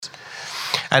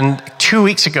And 2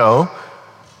 weeks ago,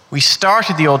 we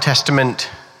started the Old Testament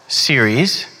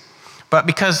series, but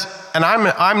and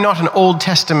I'm not an Old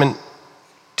Testament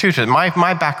tutor.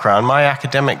 My background, my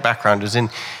academic background is in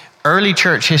early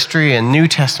church history and New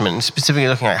Testament, and specifically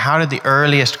looking at how did the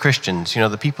earliest Christians,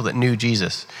 the people that knew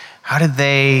Jesus, how did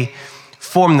they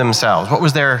form themselves? What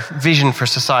was their vision for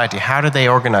society? How did they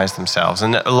organize themselves?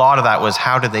 And a lot of that was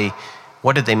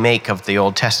what did they make of the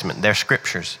Old Testament, their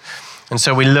scriptures? And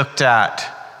so we looked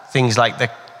at things like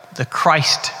the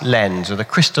Christ lens or the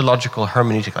Christological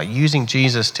hermeneutic, like using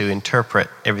Jesus to interpret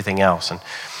everything else.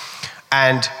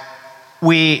 And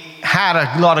we had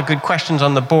a lot of good questions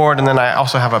on the board, and then I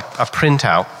also have a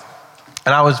printout.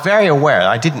 And I was very aware,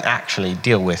 I didn't actually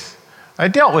I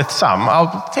dealt with some.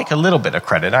 I'll take a little bit of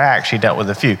credit. I actually dealt with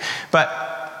a few. But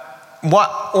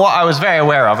what I was very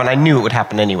aware of, and I knew it would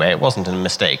happen anyway, it wasn't a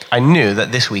mistake, I knew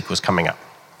that this week was coming up.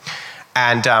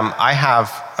 And I have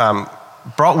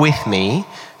brought with me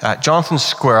Jonathan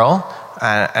Squirrel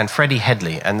and Freddie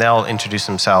Headley, and they'll introduce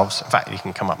themselves. In fact, you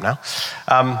can come up now.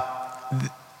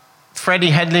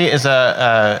 Freddie Headley is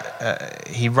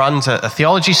he runs a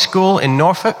theology school in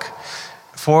Norfolk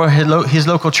for his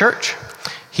local church.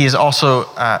 He is also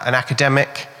an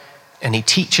academic, and he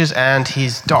teaches, and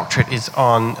his doctorate is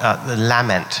on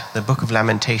the Book of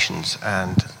Lamentations,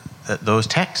 and those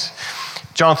texts.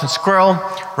 Jonathan Squirrel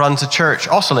runs a church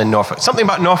also in Norfolk. Something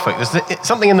about Norfolk. There's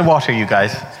something in the water, you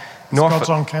guys. Norfolk. Scots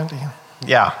on County.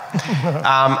 Yeah.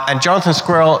 And Jonathan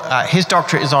Squirrel, his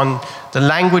doctorate is on the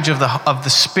language of the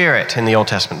Spirit in the Old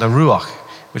Testament, the Ruach,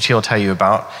 which he'll tell you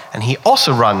about. And he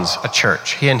also runs a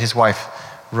church. He and his wife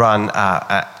run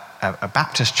a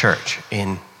Baptist church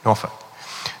in Norfolk.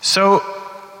 So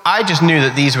I just knew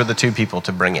that these were the two people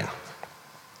to bring in.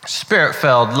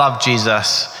 Spirit-filled, love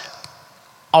Jesus,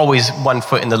 always one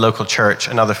foot in the local church,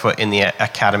 another foot in the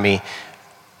academy,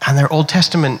 and they're Old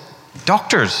Testament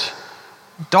doctors.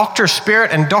 Dr.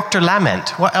 Spirit and Dr. Lament.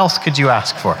 What else could you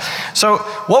ask for? So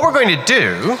what we're going to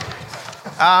do,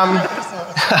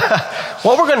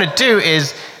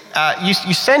 is,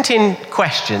 you sent in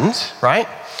questions, right?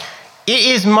 It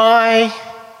is my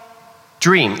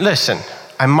dream. Listen,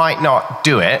 I might not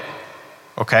do it,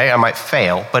 okay? I might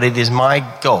fail, but it is my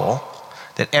goal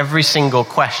that every single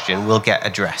question will get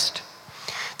addressed.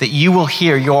 That you will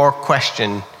hear your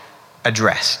question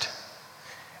addressed.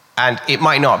 And it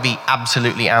might not be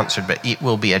absolutely answered, but it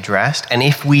will be addressed. And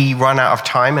if we run out of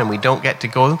time and we don't get to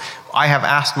go, I have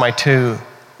asked my two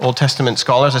Old Testament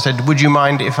scholars, I said, would you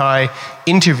mind if I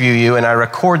interview you and I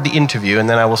record the interview, and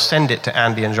then I will send it to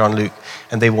Andy and Jean-Luc,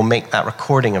 and they will make that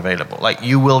recording available. Like,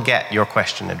 you will get your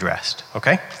question addressed,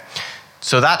 okay?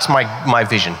 So that's my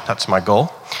vision, that's my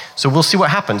goal. So we'll see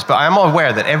what happens, but I'm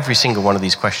aware that every single one of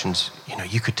these questions,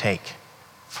 you could take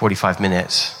 45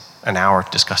 minutes, an hour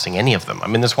discussing any of them. I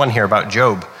mean, there's one here about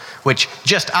Job, which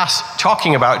just us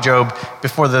talking about Job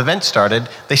before the event started,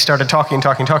 they started talking.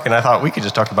 I thought we could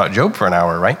just talk about Job for an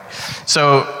hour, right?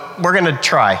 So we're going to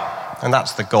try, and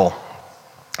that's the goal.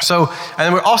 So, and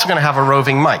then we're also going to have a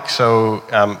roving mic. So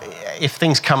if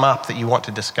things come up that you want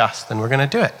to discuss, then we're going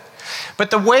to do it. But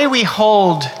the way we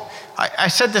hold, I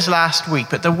said this last week,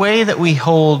 but the way that we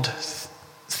hold,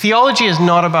 theology is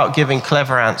not about giving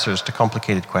clever answers to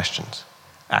complicated questions,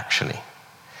 actually.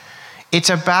 It's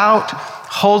about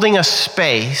holding a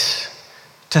space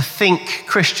to think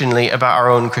Christianly about our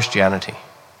own Christianity.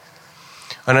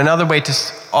 And another way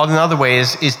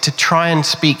is to try and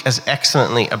speak as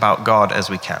excellently about God as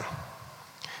we can.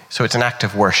 So it's an act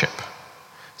of worship.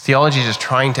 Theology is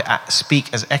trying to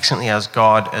speak as excellently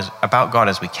about God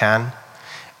as we can.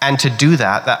 And to do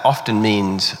that often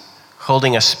means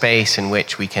holding a space in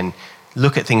which we can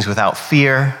look at things without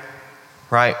fear,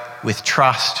 right? With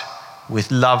trust,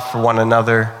 with love for one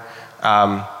another.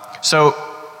 So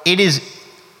it is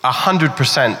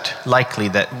 100% likely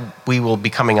that we will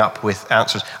be coming up with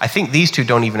answers. I think these two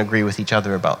don't even agree with each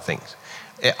other about things.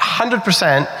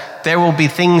 100% there will be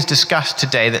things discussed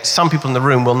today that some people in the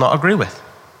room will not agree with.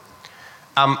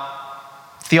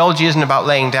 Theology isn't about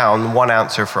laying down one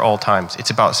answer for all times. It's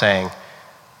about saying,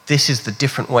 this is the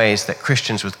different ways that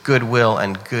Christians with good will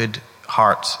and good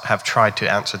hearts have tried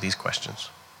to answer these questions.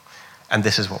 And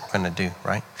this is what we're going to do,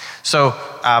 right? So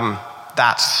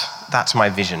that's my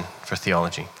vision for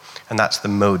theology. And that's the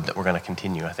mode that we're going to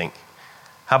continue, I think.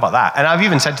 How about that? And I've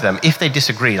even said to them, if they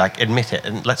disagree, admit it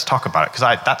and let's talk about it.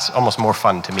 Because that's almost more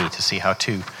fun to me to see how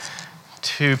two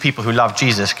people who love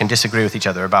Jesus can disagree with each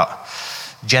other about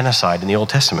genocide in the Old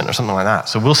Testament or something like that.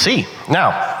 So we'll see. Now,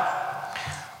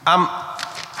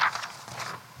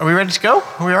 are we ready to go?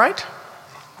 Are we all right?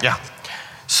 Yeah.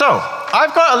 So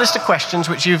I've got a list of questions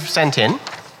which you've sent in.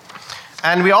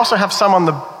 And we also have some on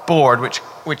the board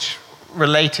which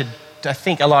related, I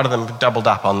think a lot of them doubled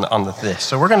up on this.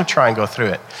 So we're going to try and go through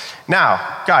it. Now,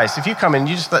 guys, if you come in,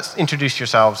 let's introduce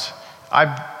yourselves.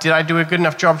 Did I do a good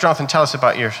enough job? Jonathan, tell us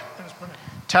about yours.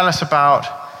 Tell us about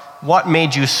what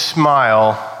made you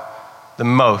smile the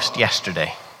most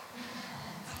yesterday.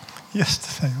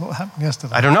 Yesterday? What happened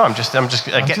yesterday? I don't know. I'm just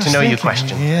I get to know you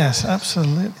question. Yes,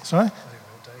 absolutely. Sorry?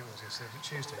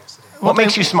 What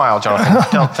makes you smile, Jonathan?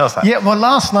 Tell us that. Yeah, well,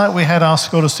 last night we had our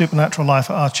School of Supernatural Life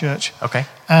at our church. Okay.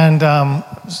 And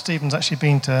Stephen's actually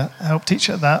been to help teach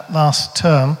at that last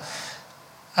term.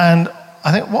 And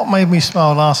I think what made me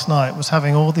smile last night was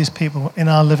having all these people in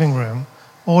our living room,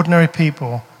 ordinary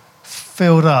people,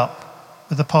 filled up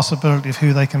with the possibility of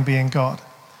who they can be in God.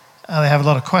 They have a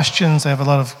lot of questions, they have a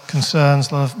lot of concerns,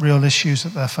 a lot of real issues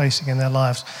that they're facing in their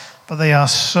lives. But they are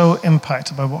so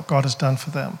impacted by what God has done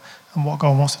for them and what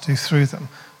God wants to do through them.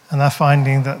 And they're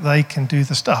finding that they can do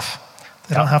the stuff.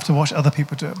 They don't have to watch other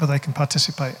people do it, but they can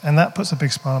participate. And that puts a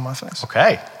big smile on my face.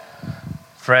 Okay.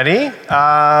 Freddie?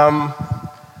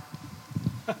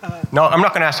 No, I'm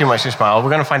not going to ask you much to smile. We're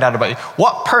going to find out about you.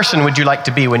 What person would you like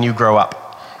to be when you grow up?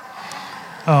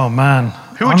 Oh, man.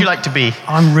 Who would you like to be?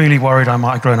 I'm really worried I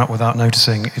might have grown up without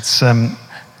noticing. It's...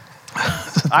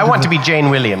 I want to be Jane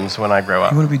Williams when I grow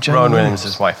up. You want to be Jane Rowan Williams?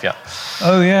 Williams' wife, yeah.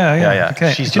 Oh, yeah. Yeah.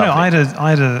 Okay. She's Do you know, lovely. I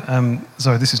had a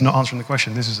sorry, this is not answering the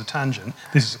question. This is a tangent.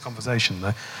 This is a conversation,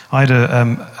 though. I had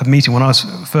a meeting when I was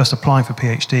first applying for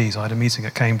PhDs. I had a meeting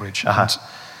at Cambridge,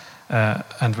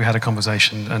 and we had a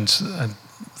conversation, and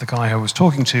the guy I was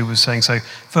talking to was saying, so,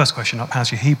 first question up,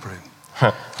 how's your Hebrew?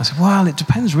 I said, well, it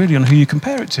depends really on who you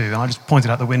compare it to. And I just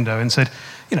pointed out the window and said,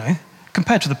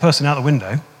 compared to the person out the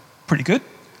window, pretty good.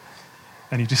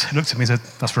 And he just looked at me and said,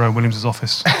 that's Rowan Williams'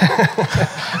 office.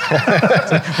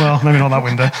 Said, well, maybe not that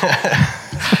window.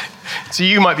 So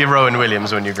you might be Rowan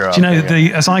Williams when you grow up. Do you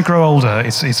know, as I grow older,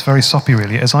 it's very soppy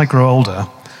really. As I grow older,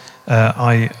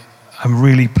 I am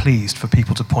really pleased for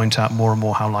people to point out more and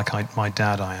more how like my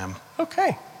dad I am.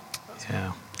 Okay.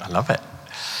 Yeah. I love it.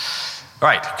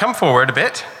 Right, come forward a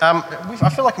bit. I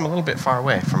feel like I'm a little bit far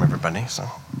away from everybody, so...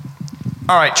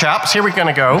 All right, chaps, here we're going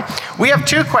to go. We have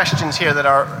two questions here that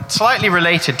are slightly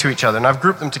related to each other, and I've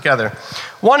grouped them together.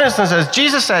 One instance says,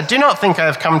 Jesus said, do not think I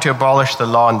have come to abolish the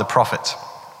law and the prophets.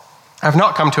 I have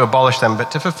not come to abolish them,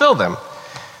 but to fulfill them.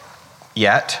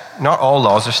 Yet, not all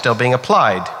laws are still being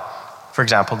applied. For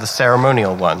example, the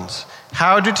ceremonial ones.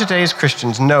 How do today's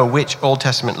Christians know which Old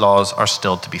Testament laws are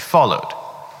still to be followed?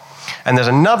 And there's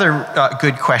another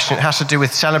good question. It has to do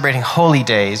with celebrating holy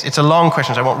days. It's a long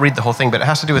question, so I won't read the whole thing, but it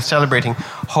has to do with celebrating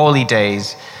holy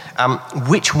days.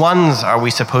 Which ones are we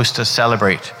supposed to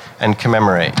celebrate and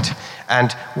commemorate?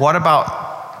 And what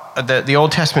about the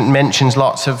Old Testament mentions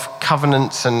lots of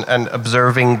covenants and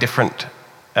observing different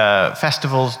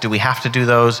festivals. Do we have to do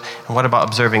those? And what about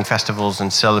observing festivals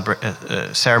and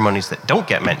ceremonies that don't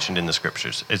get mentioned in the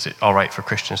scriptures? Is it all right for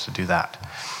Christians to do that?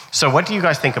 So what do you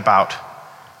guys think about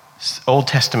Old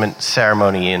Testament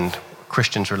ceremony and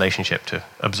Christians' relationship to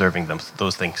observing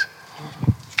those things?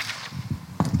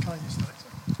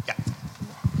 Yeah.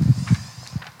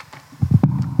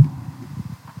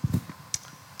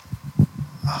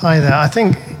 Hi there. I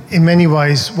think in many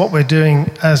ways what we're doing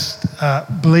as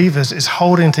believers is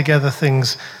holding together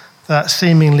things that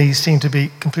seemingly seem to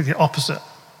be completely opposite,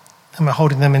 and we're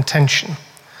holding them in tension.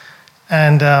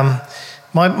 And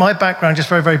my background, just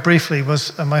very, very briefly,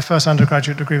 was my first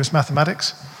undergraduate degree was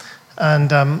mathematics.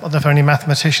 And I don't know if there are any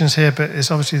mathematicians here, but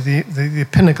it's obviously the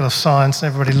pinnacle of science,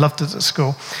 and everybody loved it at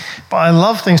school. But I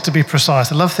love things to be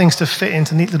precise. I love things to fit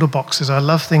into neat little boxes. I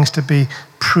love things to be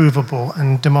provable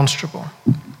and demonstrable.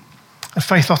 And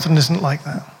faith often isn't like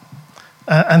that.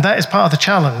 And that is part of the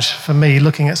challenge for me,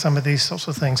 looking at some of these sorts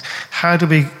of things. How do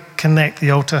we connect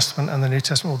the Old Testament and the New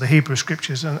Testament, or the Hebrew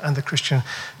Scriptures and the Christian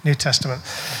New Testament?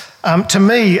 To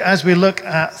me, as we look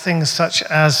at things such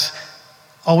as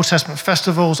Old Testament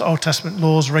festivals, Old Testament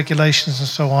laws, regulations, and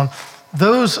so on,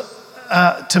 those,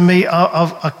 to me,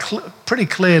 are pretty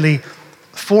clearly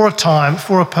for a time,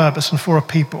 for a purpose, and for a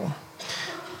people.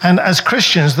 And as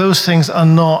Christians, those things are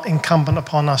not incumbent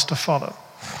upon us to follow.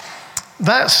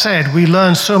 That said, we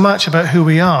learn so much about who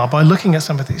we are by looking at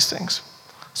some of these things.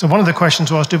 So one of the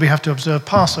questions was, do we have to observe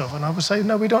Passover? And I would say,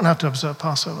 no, we don't have to observe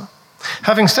Passover.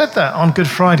 Having said that, on Good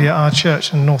Friday at our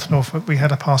church in North Norfolk, we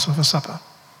had a Passover supper.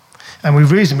 And the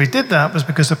reason we did that was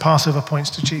because the Passover points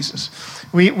to Jesus.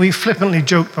 We flippantly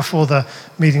joked before the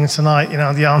meeting tonight,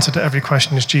 the answer to every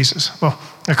question is Jesus. Well,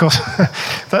 of course,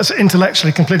 that's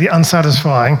intellectually completely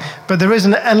unsatisfying, but there is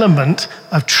an element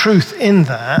of truth in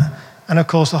that, And of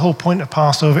course, the whole point of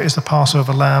Passover is the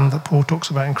Passover lamb that Paul talks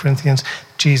about in Corinthians.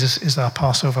 Jesus is our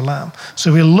Passover lamb.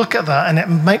 So we look at that and it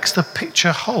makes the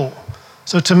picture whole.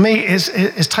 So to me,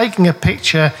 it's taking a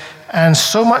picture, and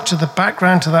so much of the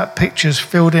background to that picture is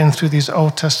filled in through these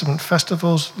Old Testament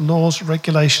festivals, laws,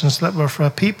 regulations that were for a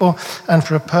people and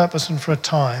for a purpose and for a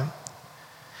time.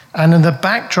 And in the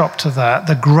backdrop to that,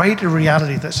 the greater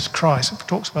reality that's Christ. It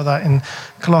talks about that in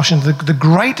Colossians. The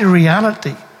greater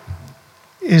reality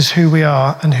is who we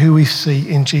are and who we see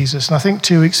in Jesus. And I think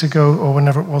 2 weeks ago, or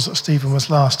whenever it was that Stephen was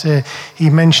last here,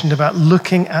 he mentioned about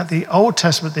looking at the Old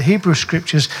Testament, the Hebrew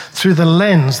Scriptures, through the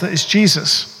lens that is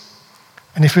Jesus.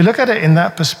 And if we look at it in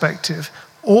that perspective,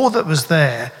 all that was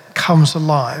there comes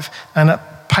alive, and it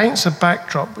paints a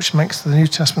backdrop which makes the New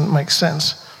Testament make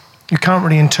sense. You can't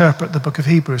really interpret the book of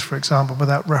Hebrews, for example,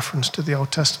 without reference to the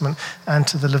Old Testament and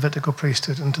to the Levitical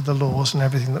priesthood and to the laws and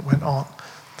everything that went on.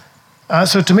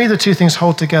 So to me, the two things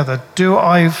hold together. Do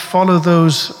I follow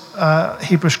those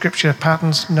Hebrew scripture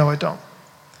patterns? No, I don't.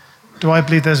 Do I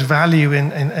believe there's value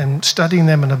in studying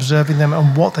them and observing them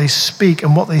and what they speak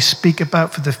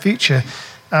about for the future?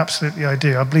 Absolutely, I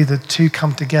do. I believe the two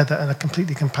come together and are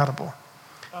completely compatible.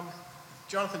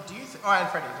 Jonathan, do you and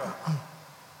Freddie as well.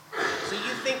 So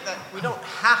you think that we don't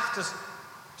have to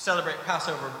celebrate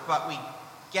Passover, but we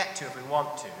get to if we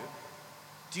want to.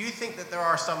 Do you think that there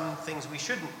are some things we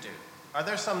shouldn't do? Are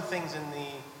there some things in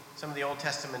some of the Old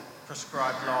Testament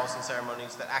prescribed laws and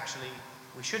ceremonies that actually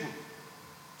we shouldn't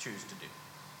choose to do?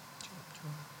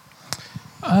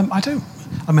 I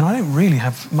don't really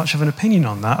have much of an opinion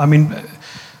on that. I mean,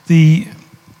 the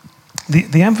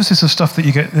emphasis of stuff that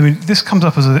you get. I mean, this comes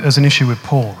up as an issue with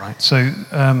Paul, right? So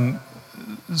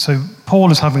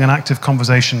Paul is having an active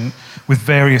conversation with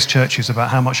various churches about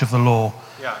how much of the law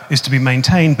is to be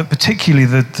maintained, but particularly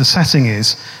the setting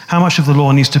is how much of the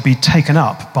law needs to be taken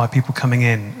up by people coming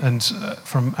in and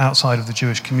from outside of the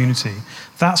Jewish community.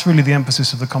 That's really the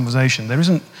emphasis of the conversation. There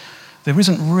isn't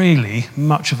really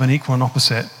much of an equal and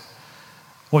opposite.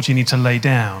 What do you need to lay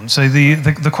down? So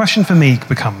the question for me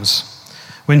becomes,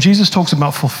 when Jesus talks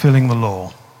about fulfilling the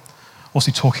law, what's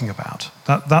he talking about?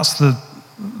 That's the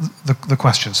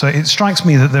question. So it strikes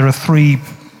me that there are three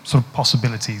sort of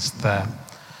possibilities there.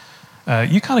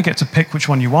 You kind of get to pick which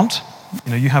one you want.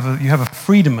 You have a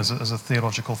freedom as a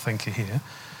theological thinker here.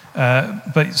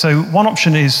 But so one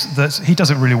option is that he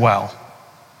does it really well,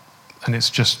 and it's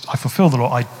just I fulfill the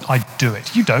law. I do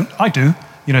it. You don't. I do.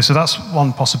 So that's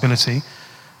one possibility.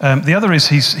 The other is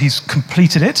he's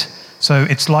completed it. So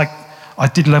it's like I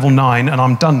did level 9 and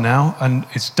I'm done now and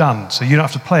it's done. So you don't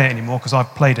have to play it anymore because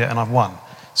I've played it and I've won.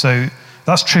 So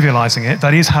that's trivializing it.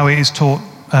 That is how it is taught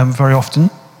very often,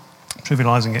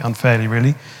 trivializing it unfairly,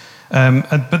 really.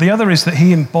 But the other is that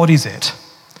he embodies it,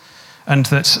 and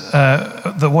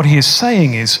that what he is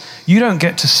saying is, you don't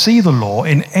get to see the law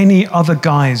in any other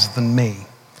guise than me.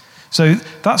 So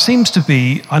that seems to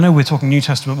be, I know we're talking New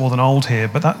Testament more than Old here,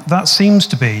 but that seems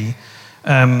to be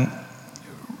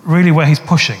really where he's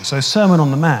pushing. So Sermon on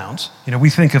the Mount,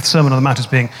 we think of Sermon on the Mount as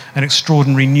being an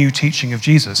extraordinary new teaching of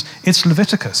Jesus. It's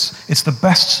Leviticus. It's the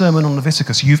best sermon on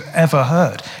Leviticus you've ever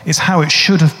heard. It's how it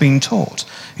should have been taught.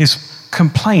 His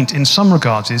complaint in some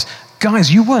regards is,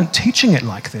 guys, you weren't teaching it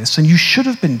like this, and you should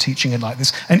have been teaching it like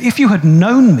this. And if you had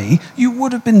known me, you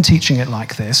would have been teaching it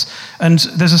like this. And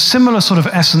there's a similar sort of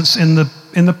essence in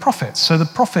the prophets. So the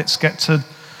prophets get to,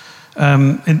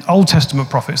 in Old Testament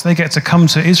prophets, they get to come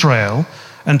to Israel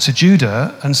and to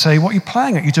Judah and say, what are you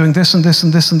playing at? You're doing this and this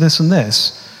and this and this and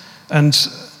this. And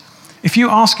if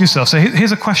you ask yourself, so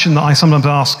here's a question that I sometimes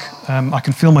ask. I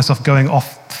can feel myself going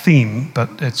off theme, but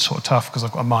it's sort of tough because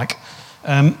I've got a mic.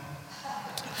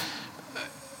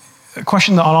 A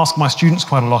question that I'll ask my students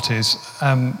quite a lot is,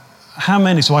 how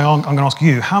many, so I'm going to ask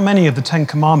you, how many of the 10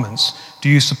 Commandments do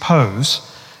you suppose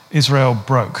Israel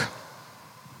broke?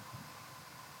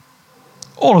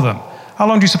 All of them. How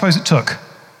long do you suppose it took?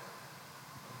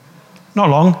 Not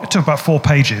long. It took about 4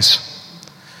 pages.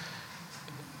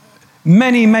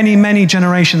 Many, many, many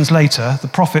generations later, the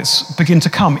prophets begin to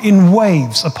come in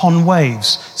waves upon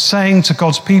waves, saying to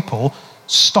God's people,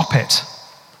 stop it.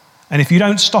 And if you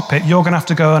don't stop it, you're going to have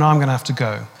to go and I'm going to have to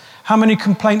go. How many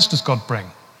complaints does God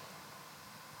bring?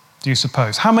 Do you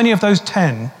suppose? How many of those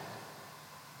 10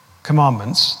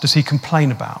 commandments does he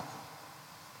complain about?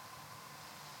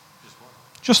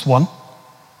 Just one.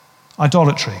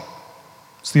 Idolatry.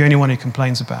 It's the only one he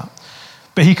complains about.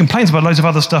 But he complains about loads of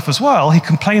other stuff as well. He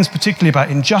complains particularly about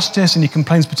injustice, and he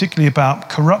complains particularly about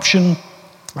corruption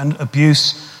and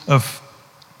abuse of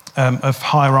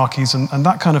hierarchies and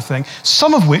that kind of thing,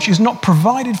 some of which is not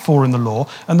provided for in the law.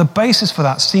 And the basis for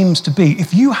that seems to be,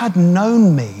 if you had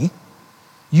known me,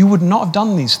 you would not have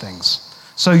done these things.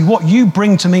 So what you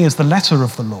bring to me as the letter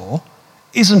of the law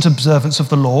isn't observance of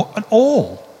the law at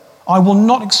all. I will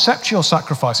not accept your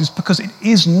sacrifices because it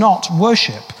is not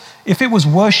worship. If it was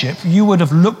worship, you would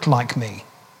have looked like me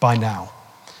by now.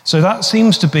 So that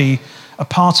seems to be a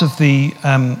part of the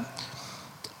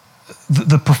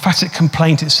prophetic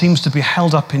complaint. It seems to be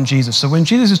held up in Jesus. So when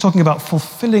Jesus is talking about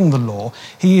fulfilling the law,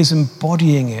 he is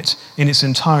embodying it in its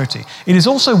entirety. It is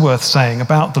also worth saying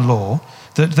about the law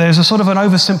that there's a sort of an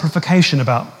oversimplification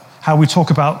about how we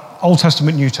talk about Old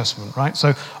Testament, New Testament, right?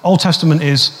 So Old Testament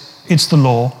is, it's the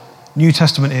law. New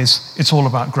Testament is, it's all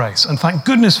about grace. And thank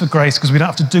goodness for grace, because we don't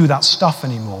have to do that stuff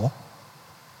anymore.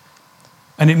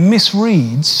 And it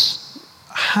misreads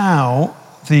how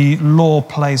the law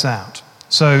plays out.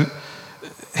 So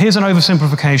here's an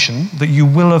oversimplification that you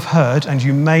will have heard and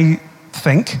you may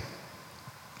think.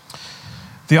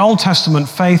 The Old Testament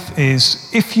faith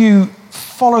is, if you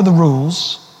follow the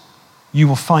rules, you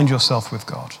will find yourself with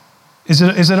God. Is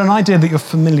it an idea that you're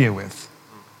familiar with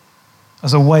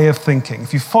as a way of thinking?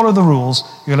 If you follow the rules,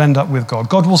 you'll end up with God.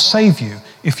 God will save you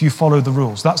if you follow the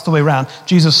rules. That's the way around.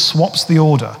 Jesus swaps the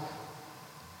order.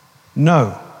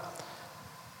 No.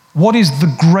 What is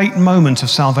the great moment of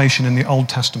salvation in the Old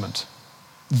Testament?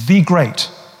 The great.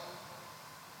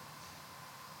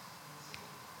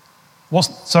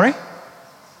 Sorry?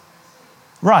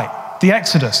 Right. The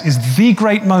Exodus is the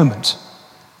great moment.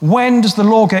 When does the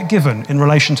law get given in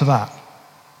relation to that?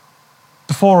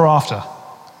 Before or after?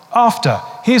 After.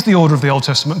 Here's the order of the Old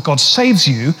Testament. God saves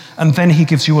you, and then he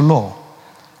gives you a law.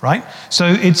 Right? So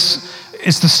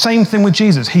it's the same thing with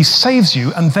Jesus. He saves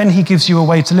you, and then he gives you a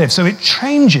way to live. So it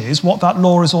changes what that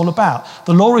law is all about.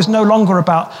 The law is no longer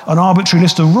about an arbitrary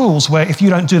list of rules where if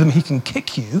you don't do them, he can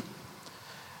kick you.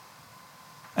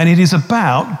 And it is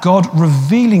about God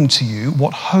revealing to you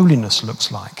what holiness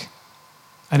looks like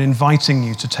and inviting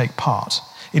you to take part.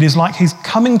 It is like he's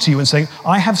coming to you and saying,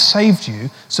 I have saved you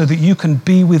so that you can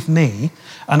be with me,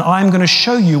 and I'm going to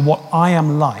show you what I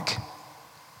am like.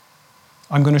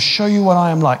 I'm going to show you what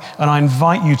I am like, and I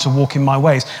invite you to walk in my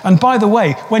ways. And by the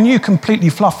way, when you completely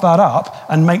fluff that up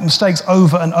and make mistakes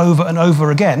over and over and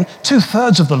over again,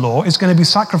 2/3 of the law is going to be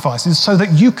sacrifices so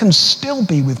that you can still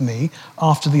be with me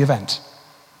after the event.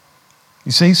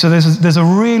 You see, so there's a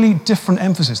really different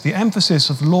emphasis. The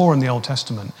emphasis of law in the Old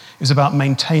Testament is about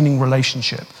maintaining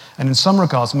relationship, and in some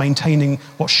regards, maintaining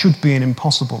what should be an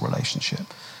impossible relationship.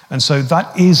 And so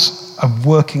that is a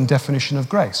working definition of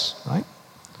grace, right?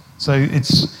 So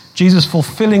it's Jesus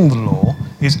fulfilling the law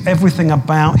is everything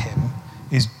about him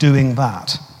is doing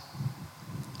that.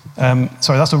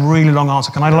 Sorry, that's a really long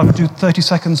answer. Can I do 30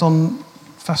 seconds on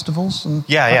festivals? And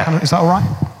yeah. Is that all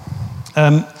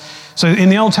right? So in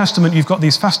the Old Testament, you've got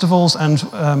these festivals,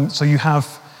 and so you have,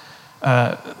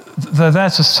 they're there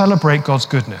to celebrate God's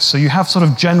goodness. So you have sort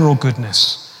of general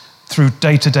goodness through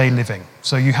day-to-day living.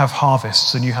 So you have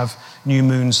harvests, and you have new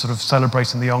moons sort of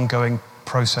celebrating the ongoing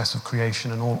process of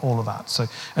creation and all of that. So,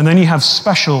 and then you have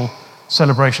special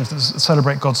celebrations that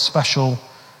celebrate God's special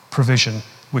provision,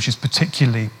 which is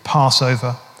particularly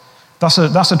Passover. That's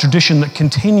a tradition that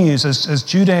continues as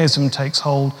Judaism takes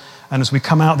hold, and as we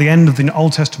come out the end of the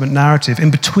Old Testament narrative.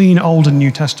 In between Old and New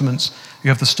Testaments, you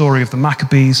have the story of the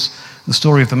Maccabees. The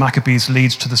story of the Maccabees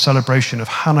leads to the celebration of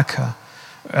Hanukkah,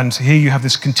 and here you have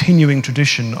this continuing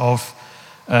tradition of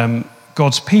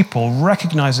God's people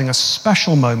recognizing a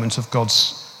special moment of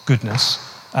God's goodness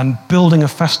and building a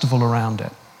festival around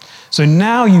it. So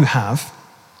now you have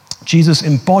Jesus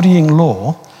embodying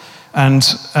law and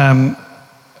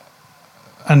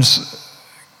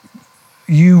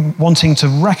you wanting to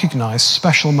recognize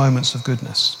special moments of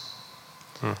goodness.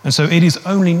 And so it is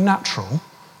only natural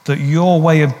that your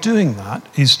way of doing that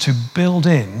is to build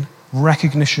in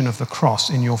recognition of the cross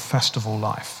in your festival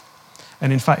life.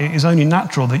 And in fact, it is only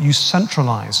natural that you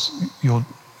centralize your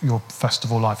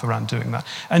festival life around doing that.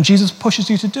 And Jesus pushes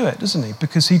you to do it, doesn't he?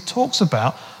 Because he talks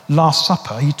about Last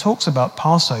Supper, he talks about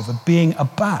Passover being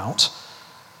about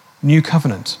New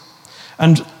Covenant.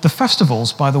 And the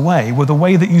festivals, by the way, were the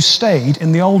way that you stayed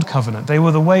in the Old Covenant. They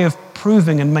were the way of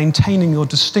proving and maintaining your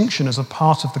distinction as a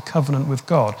part of the covenant with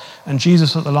God. And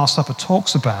Jesus at the Last Supper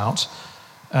talks about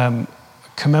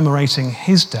commemorating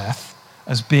his death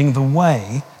as being the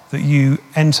way that you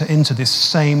enter into this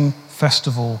same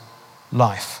festival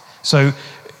life. So,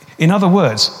 in other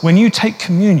words, when you take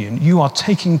communion, you are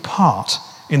taking part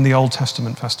in the Old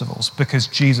Testament festivals because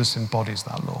Jesus embodies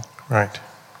that law. Right.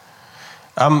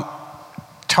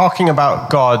 Talking about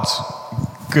God's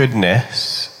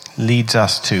goodness leads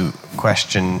us to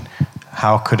question,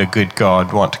 how could a good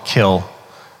God want to kill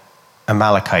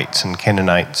Amalekites and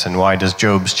Canaanites, and why does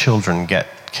Job's children get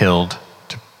killed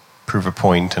to prove a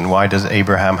point, and why does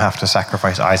Abraham have to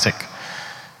sacrifice Isaac?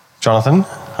 Jonathan,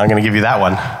 I'm going to give you that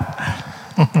one.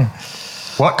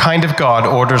 What kind of God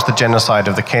orders the genocide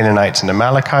of the Canaanites and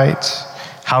Amalekites?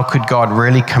 How could God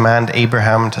really command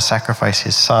Abraham to sacrifice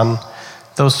his son?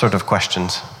 Those sort of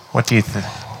questions. What do you think?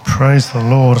 Praise the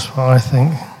Lord, is what I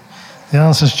think. The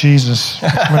answer is Jesus.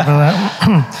 Remember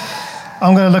that?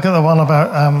 I'm going to look at the one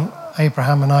about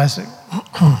Abraham and Isaac.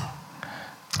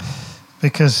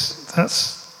 Because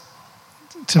that's,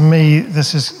 to me,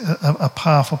 this is a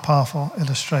powerful, powerful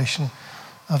illustration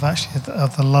of actually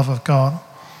of the love of God.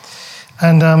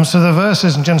 And so the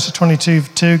verses in Genesis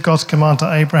 22:2, God's command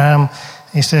to Abraham,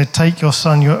 he said, take your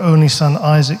son, your only son,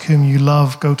 Isaac, whom you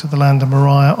love, go to the land of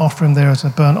Moriah, offer him there as a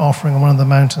burnt offering on one of the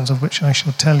mountains of which I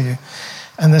shall tell you.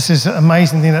 And this is an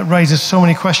amazing thing that raises so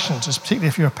many questions, particularly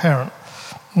if you're a parent,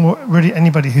 or really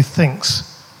anybody who thinks,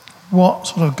 what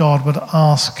sort of God would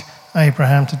ask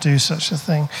Abraham to do such a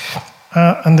thing?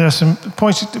 And there are some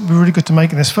points that would be really good to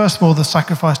make in this. First of all, the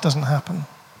sacrifice doesn't happen.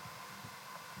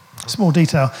 Small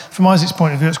detail. From Isaac's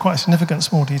point of view, it's quite a significant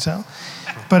small detail.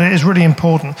 But it is really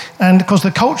important. And because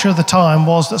the culture of the time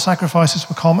was that sacrifices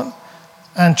were common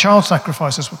and child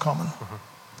sacrifices were common.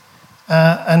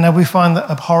 And now we find that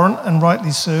abhorrent, and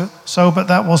rightly so, but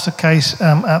that was the case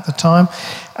at the time.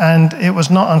 And it was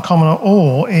not uncommon at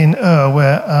all in Ur,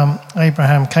 where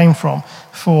Abraham came from,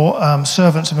 for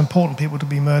servants of important people to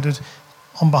be murdered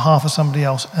on behalf of somebody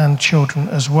else, and children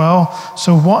as well.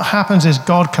 So what happens is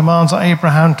God commands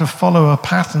Abraham to follow a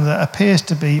pattern that appears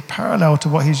to be parallel to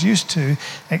what he's used to,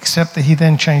 except that he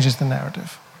then changes the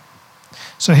narrative.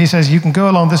 So he says, you can go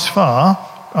along this far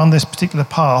on this particular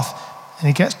path, and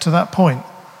he gets to that point,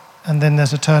 and then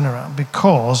there's a turnaround,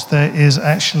 because there is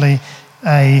actually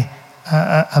a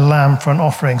lamb for an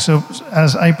offering. So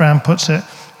as Abraham puts it,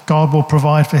 God will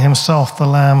provide for himself the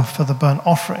lamb for the burnt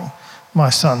offering, my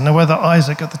son. Now, whether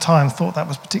Isaac at the time thought that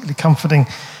was particularly comforting,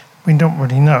 we don't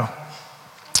really know.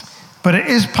 But it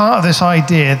is part of this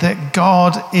idea that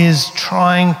God is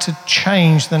trying to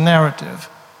change the narrative,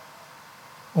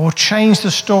 or change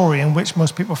the story in which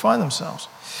most people find themselves.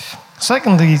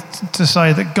 Secondly, to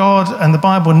say that God and the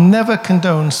Bible never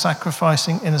condones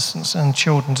sacrificing innocents and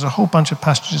children. There's a whole bunch of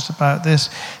passages about this.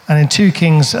 And in 2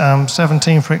 Kings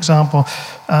 17, for example,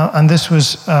 and this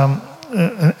was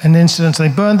an incident. They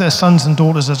burned their sons and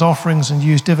daughters as offerings and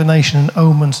used divination and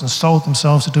omens and sold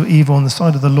themselves to do evil on the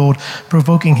side of the Lord,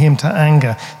 provoking him to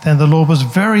anger. Then the Lord was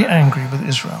very angry with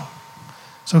Israel.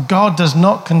 So God does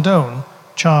not condone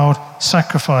child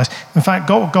sacrifice. In fact,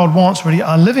 what God wants really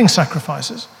are living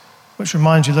sacrifices, which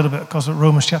reminds you a little bit, because of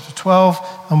Romans chapter 12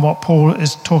 and what Paul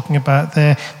is talking about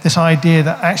there, this idea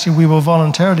that actually we will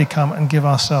voluntarily come and give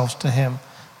ourselves to him.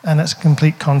 And it's a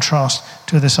complete contrast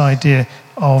to this idea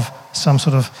of some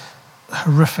sort of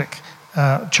horrific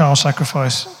child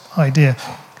sacrifice idea.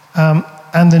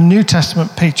 And the New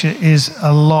Testament picture is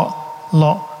a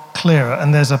lot clearer.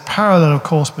 And there's a parallel, of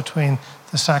course, between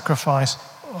the sacrifice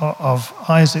of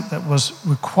Isaac that was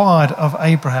required of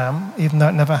Abraham, even though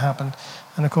it never happened,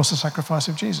 and of course the sacrifice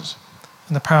of Jesus.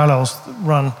 And the parallels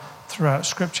run throughout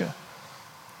Scripture.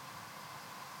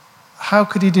 How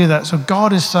could he do that? So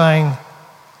God is saying,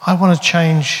 I want to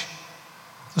change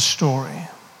the story.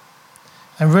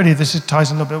 And really, this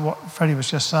ties in a little bit what Freddie was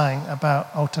just saying about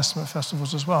Old Testament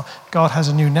festivals as well. God has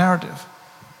a new narrative.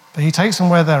 But he takes them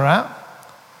where they're at,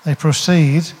 they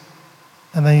proceed,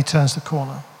 and then he turns the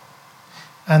corner.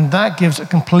 And that gives a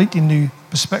completely new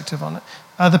perspective on it.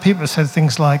 Other people have said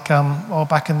things like, well,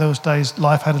 back in those days,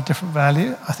 life had a different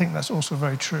value. I think that's also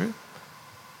very true.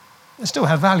 It still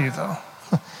had value, though.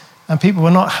 And people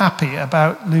were not happy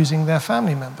about losing their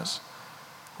family members,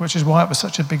 which is why it was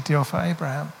such a big deal for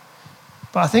Abraham.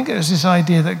 But I think it was this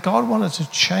idea that God wanted to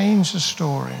change the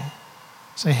story.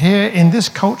 So here in this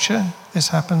culture, this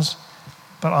happens,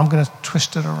 but I'm going to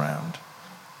twist it around.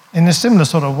 In a similar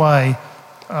sort of way,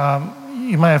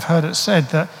 you may have heard it said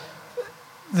that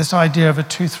this idea of a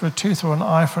tooth for a tooth or an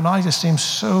eye for an eye just seems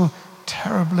so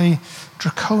terribly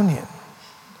draconian.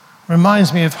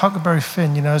 Reminds me of Huckleberry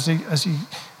Finn, you know,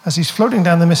 as he's floating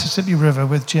down the Mississippi River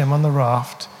with Jim on the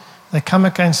raft. They come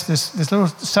against this little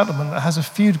settlement that has a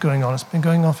feud going on. It's been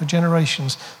going on for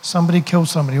generations. Somebody killed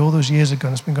somebody all those years ago,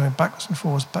 and it's been going backwards and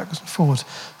forwards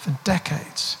for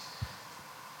decades.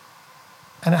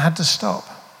 And it had to stop.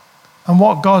 And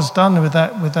what God's done with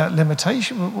that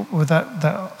limitation, with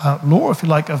that law, if you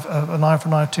like, of an eye for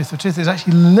an eye, tooth for tooth, is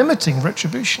actually limiting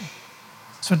retribution.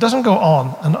 So it doesn't go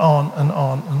on and on and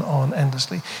on and on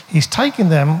endlessly. He's taking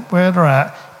them where they're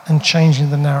at and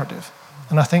changing the narrative.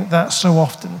 And I think that so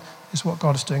often is what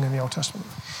God is doing in the Old Testament.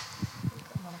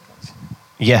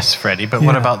 Yes, Freddie, but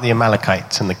what about the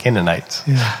Amalekites and the Canaanites?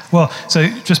 Yeah. Well, so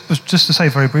just to say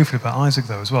very briefly about Isaac,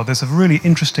 though, as well, there's a really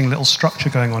interesting little structure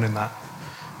going on in that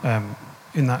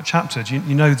chapter.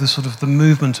 You know the sort of the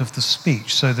movement of the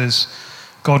speech. So there's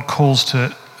God calls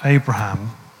to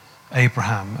Abraham,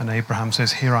 and Abraham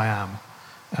says, "Here I am,"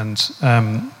 and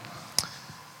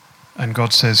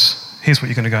God says, "Here's what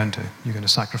you're going to go and do. You're going to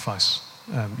sacrifice."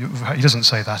 He doesn't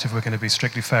say that if we're going to be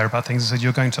strictly fair about things. He said,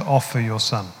 "You're going to offer your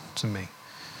son to me."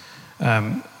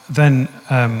 Then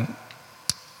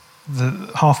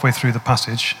halfway through the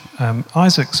passage,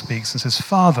 Isaac speaks and says,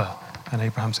 "Father," and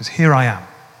Abraham says, "Here I am."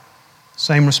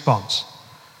 Same response.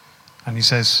 And he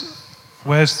says,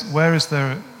 where's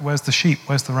the sheep?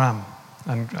 Where's the ram?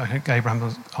 And I think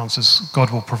Abraham answers, "God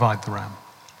will provide the ram."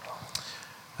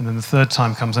 And then the third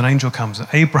time comes, an angel comes,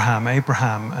 "Abraham,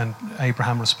 Abraham," and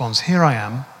Abraham responds, "Here I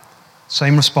am."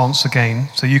 Same response again.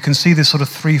 So you can see this sort of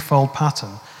threefold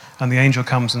pattern. And the angel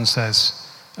comes and says,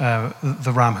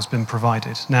 the ram has been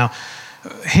provided. Now,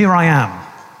 "Here I am"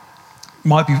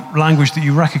 might be language that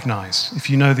you recognize. If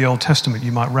you know the Old Testament,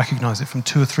 you might recognize it from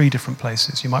 2 or 3 different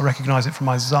places. You might recognize it from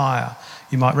Isaiah.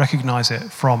 You might recognize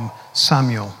it from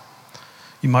Samuel.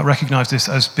 You might recognize this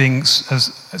as being,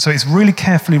 so it's really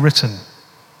carefully written.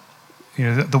 You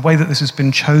know, the way that this has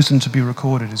been chosen to be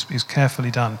recorded is carefully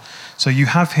done. So you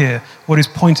have here, what is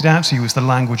pointed out to you is the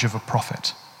language of a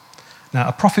prophet. Now,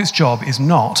 a prophet's job is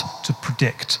not to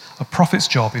predict. A prophet's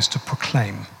job is to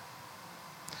proclaim.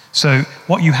 So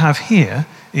what you have here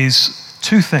is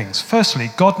 2 things.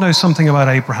 Firstly, God knows something about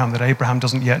Abraham that Abraham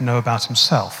doesn't yet know about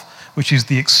himself, which is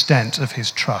the extent of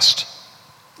his trust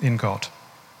in God.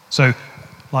 So,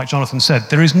 like Jonathan said,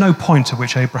 there is no point at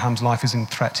which Abraham's life is in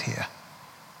threat here.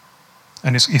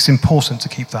 And it's important to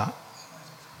keep that.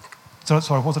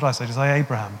 Sorry, what did I say? Did I say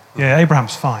Abraham? Yeah,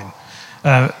 Abraham's fine.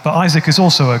 But Isaac is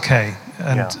also okay,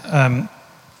 and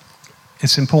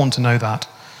it's important to know that.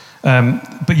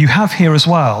 But you have here as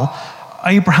well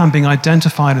Abraham being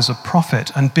identified as a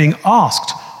prophet and being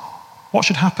asked, "What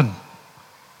should happen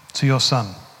to your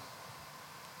son?"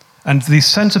 And the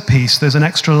centerpiece, there's an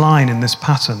extra line in this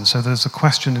pattern, so there's a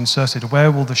question inserted, "Where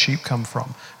will the sheep come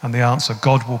from?" And the answer,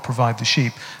 "God will provide the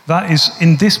sheep." That is,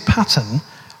 in this pattern,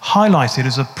 highlighted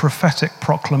as a prophetic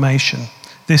proclamation.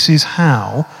 This is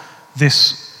how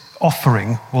this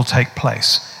offering will take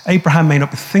place. Abraham may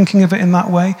not be thinking of it in that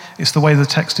way. It's the way the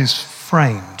text is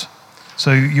framed.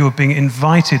 So you are being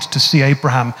invited to see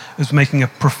Abraham as making a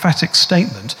prophetic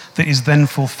statement that is then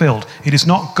fulfilled. It is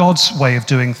not God's way of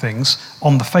doing things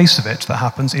on the face of it that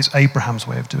happens. It's Abraham's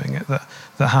way of doing it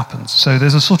that happens. So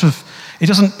there's a sort of, it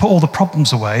doesn't put all the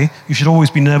problems away. You should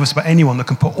always be nervous about anyone that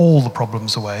can put all the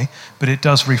problems away, but it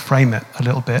does reframe it a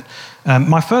little bit.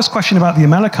 My first question about the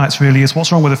Amalekites really is,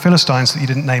 what's wrong with the Philistines that you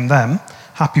didn't name them?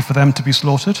 Happy for them to be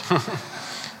slaughtered.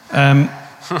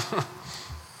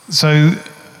 So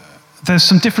there's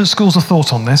some different schools of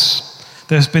thought on this.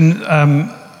 There has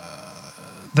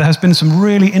been some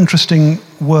really interesting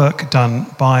work done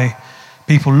by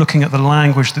people looking at the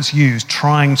language that's used,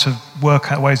 trying to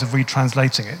work out ways of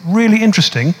retranslating it. Really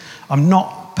interesting. I'm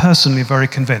not personally very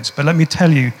convinced, but let me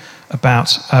tell you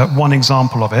about one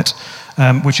example of it,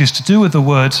 which is to do with the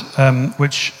word,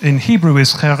 which in Hebrew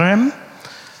is cherem.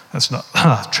 That's not,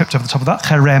 tripped over the top of that,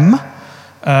 cherem.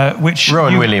 Which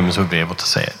Rowan Williams would be able to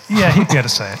say it. Yeah, he'd be able to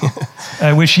say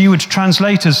it. Which you would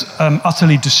translate as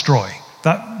utterly destroy.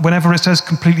 That whenever it says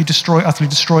completely destroy, utterly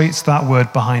destroy, it's that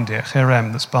word behind it,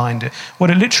 cherem, that's behind it.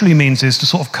 What it literally means is to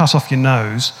sort of cut off your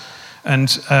nose, and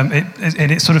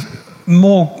it sort of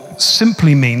more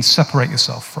simply means separate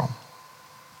yourself from.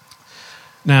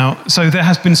 Now, so there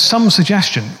has been some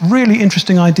suggestion, really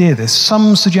interesting idea this,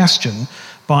 some suggestion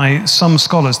by some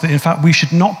scholars that in fact we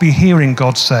should not be hearing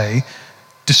God say,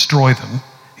 destroy them.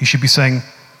 He should be saying,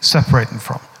 separate them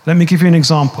from. Let me give you an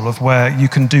example of where you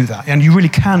can do that. And you really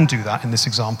can do that in this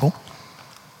example.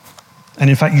 And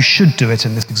in fact, you should do it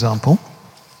in this example.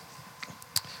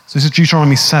 So this is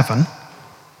Deuteronomy 7.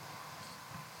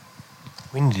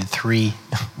 We needed 3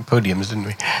 podiums, didn't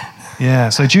we? Yeah,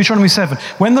 so Deuteronomy 7.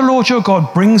 When the Lord your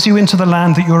God brings you into the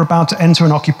land that you're about to enter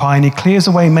and occupy, and he clears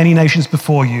away many nations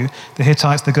before you, the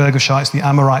Hittites, the Girgashites, the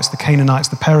Amorites, the Canaanites,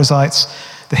 the Perizzites,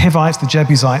 the Hivites, the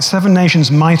Jebusites, 7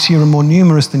 nations mightier and more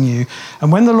numerous than you.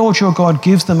 And when the Lord your God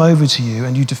gives them over to you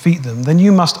and you defeat them, then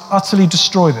you must utterly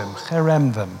destroy them,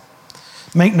 cherem them.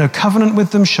 Make no covenant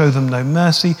with them, show them no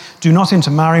mercy. Do not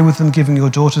intermarry with them, giving your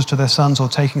daughters to their sons or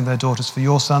taking their daughters for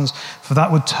your sons, for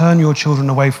that would turn your children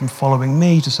away from following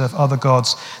me to serve other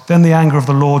gods. Then the anger of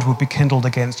the Lord would be kindled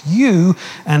against you,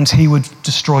 and he would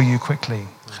destroy you quickly,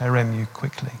 cherem you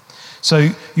quickly. So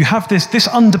you have this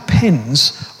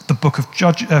underpins the book of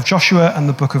Joshua and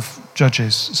the book of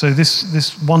Judges. So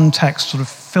this one text sort of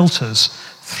filters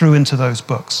through into those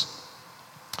books.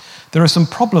 There are some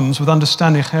problems with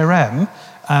understanding cherem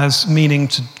as meaning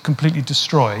to completely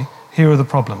destroy. Here are the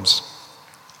problems.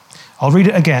 I'll read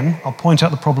it again. I'll point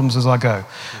out the problems as I go.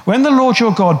 When the Lord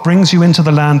your God brings you into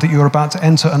the land that you're about to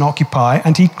enter and occupy,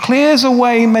 and he clears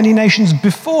away many nations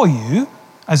before you,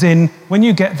 as in, when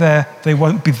you get there, they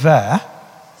won't be there.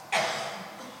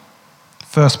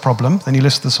 First problem, then he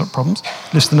lists the sort of problems,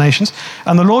 lists the nations.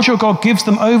 And the Lord your God gives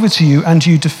them over to you, and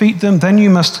you defeat them, then you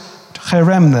must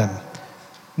cherem them.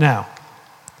 Now,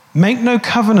 make no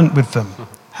covenant with them.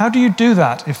 How do you do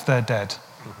that if they're dead?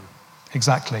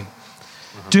 Exactly.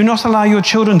 Do not allow your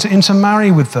children to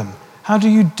intermarry with them. How do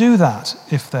you do that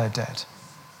if they're dead?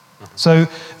 So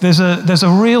there's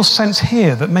a real sense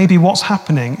here that maybe what's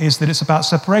happening is that it's about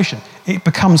separation. It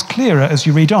becomes clearer as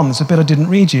you read on. There's a bit I didn't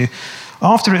read you.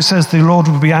 After it says the Lord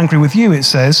will be angry with you, it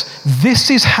says, this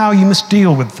is how you must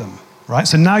deal with them. Right?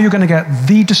 So now you're going to get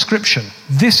the description.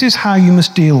 This is how you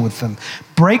must deal with them.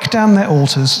 Break down their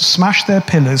altars, smash their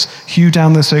pillars, hew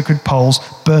down their sacred poles,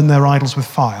 burn their idols with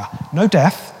fire. No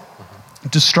death.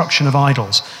 Destruction of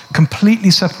idols.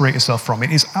 Completely separate yourself from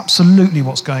it. It is absolutely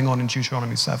what's going on in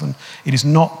Deuteronomy 7. It is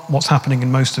not what's happening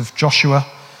in most of Joshua.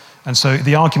 And so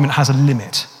the argument has a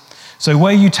limit. So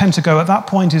where you tend to go at that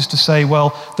point is to say,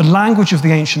 well, the language of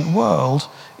the ancient world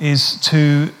is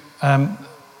to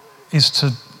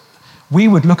we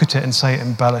would look at it and say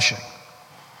embellishing.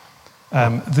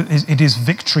 It is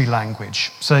victory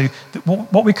language. So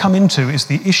what we come into is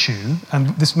the issue, and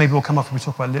this maybe will come up when we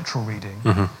talk about literal reading,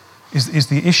 is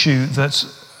the issue that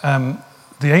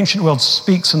the ancient world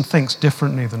speaks and thinks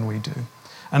differently than we do.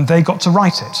 And they got to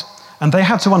write it. And they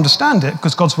had to understand it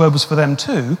because God's word was for them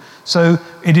too. So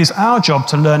it is our job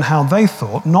to learn how they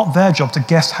thought, not their job to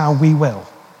guess how we will.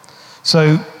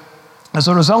 So as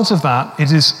a result of that,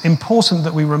 it is important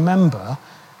that we remember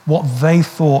what they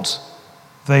thought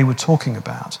they were talking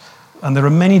about. And there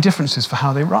are many differences for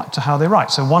how they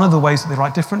write. So one of the ways that they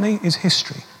write differently is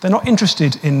history. They're not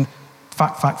interested in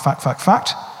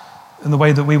fact. In the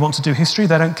way that we want to do history,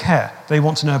 they don't care. They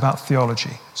want to know about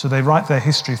theology. So they write their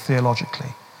history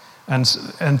theologically. And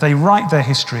they write their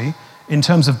history in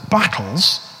terms of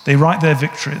battles. They write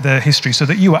their history so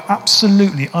that you are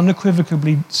absolutely,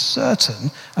 unequivocally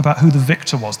certain about who the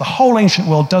victor was. The whole ancient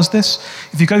world does this.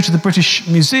 If you go to the British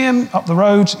Museum up the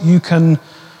road, you can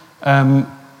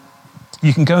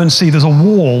go and see there's a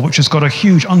wall which has got a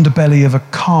huge underbelly of a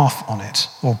calf on it,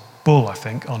 or bull, I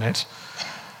think, on it,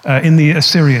 in the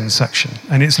Assyrian section.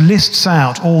 And it lists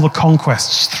out all the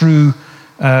conquests through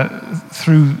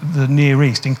the Near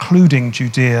East, including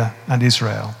Judea and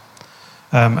Israel.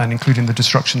 And including the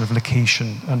destruction of Lachish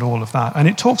and all of that. And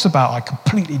it talks about, I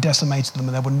completely decimated them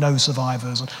and there were no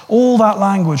survivors. And all that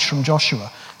language from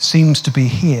Joshua seems to be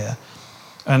here.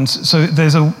 And so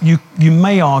you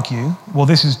may argue, well,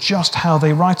 this is just how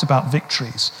they write about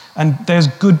victories. And there's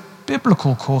good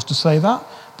biblical cause to say that,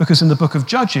 because in the book of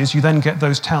Judges, you then get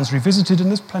those towns revisited and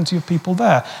there's plenty of people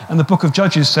there. And the book of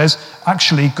Judges says,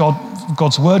 actually,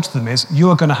 God's word to them is, you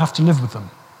are going to have to live with them.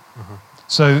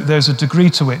 So there's a degree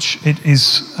to which it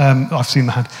is, I've seen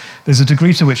that, there's a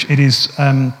degree to which it is,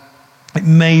 it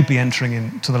may be entering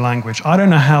into the language. I don't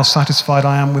know how satisfied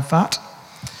I am with that,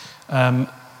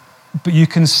 but you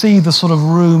can see the sort of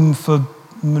room for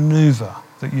maneuver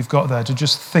that you've got there to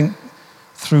just think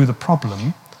through the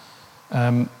problem.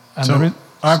 Sorry,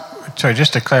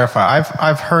 just to clarify,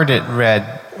 I've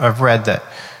read that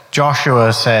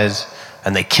Joshua says,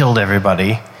 and they killed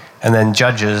everybody. And then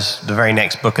Judges, the very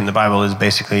next book in the Bible, is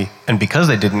basically, and because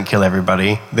they didn't kill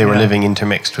everybody, they were living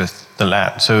intermixed with the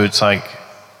land. So it's like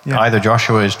either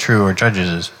Joshua is true or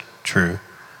Judges is true.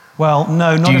 Well,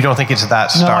 no, not. You don't think it's that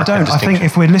stark? No, I don't. I think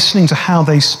if we're listening to how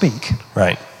they speak,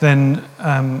 right, then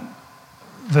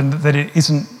that it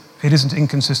isn't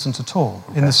inconsistent at all.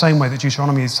 Okay. In the same way that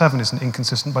Deuteronomy 7 isn't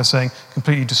inconsistent by saying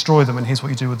completely destroy them and here's what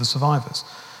you do with the survivors.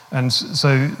 And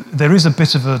so there is a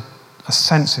bit of a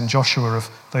sense in Joshua of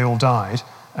they all died,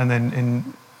 and then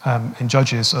in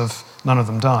Judges of none of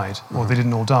them died, or they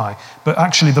didn't all die. But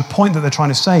actually the point that they're trying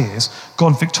to say is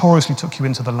God victoriously took you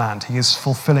into the land. He is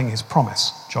fulfilling his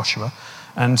promise, Joshua.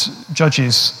 And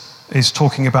Judges is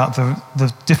talking about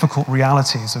the difficult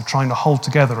realities of trying to hold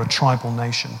together a tribal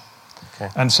nation. Okay.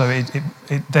 And so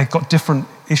they've got different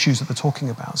issues that they're talking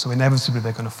about, so inevitably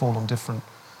they're going to fall on different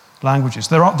languages.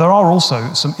 There are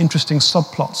also some interesting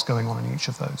subplots going on in each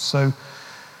of those. So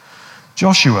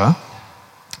Joshua,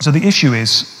 so the issue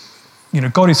is,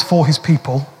 God is for his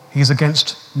people, he is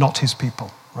against not his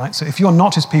people. right? So if you're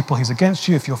not his people, he's against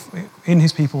you. If you're in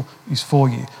his people, he's for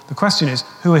you. The question is,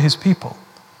 who are his people?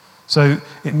 So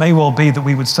it may well be that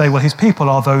we would say, well, his people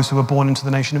are those who were born into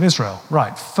the nation of Israel.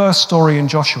 Right, first story in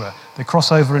Joshua. They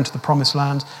cross over into the promised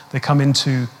land. They come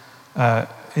into Jericho.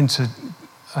 The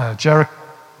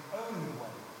only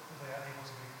way that they are able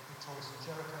to be victorious in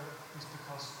Jericho is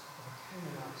because of a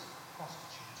Canaanite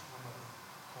prostitute woman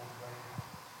called Rahab.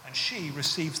 And she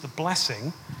receives the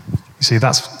blessing. You see,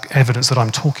 that's evidence that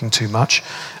I'm talking too much.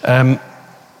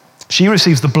 She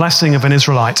receives the blessing of an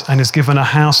Israelite and is given a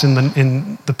house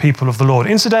in the people of the Lord.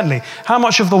 Incidentally, how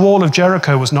much of the wall of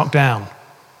Jericho was knocked down?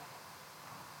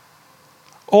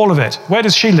 All of it. Where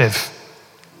does she live?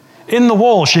 In the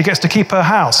wall. She gets to keep her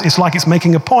house. It's like it's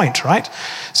making a point, right?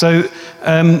 So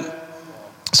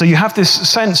you have this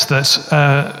sense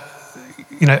that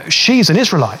she's an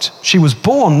Israelite. She was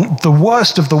born the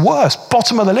worst of the worst,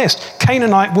 bottom of the list.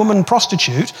 Canaanite woman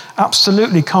prostitute,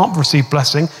 absolutely can't receive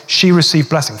blessing. She received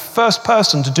blessing. First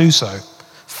person to do so.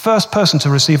 First person to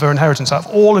receive her inheritance out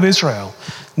of all of Israel.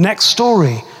 Next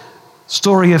story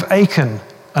of Achan,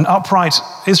 an upright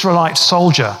Israelite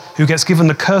soldier who gets given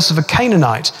the curse of a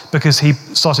Canaanite because he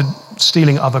started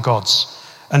stealing other gods.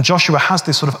 And Joshua has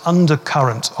this sort of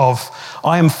undercurrent of,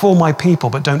 I am for my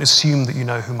people, but don't assume that you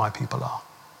know who my people are.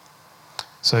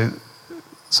 So,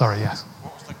 sorry, yes.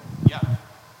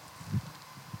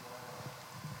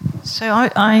 So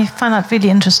I find that really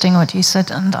interesting what you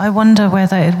said, and I wonder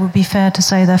whether it would be fair to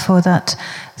say, therefore, that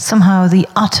somehow the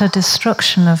utter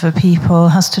destruction of a people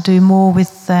has to do more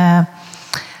with their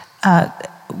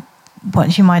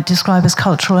what you might describe as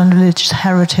cultural and religious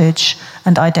heritage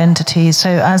and identity. So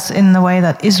as in the way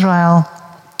that Israel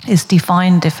is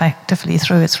defined effectively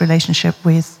through its relationship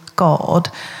with God,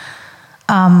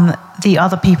 the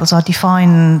other peoples are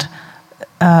defined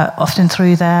often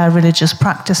through their religious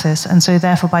practices. And so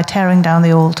therefore by tearing down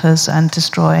the altars and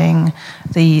destroying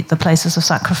the places of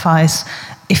sacrifice,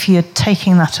 if you're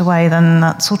taking that away, then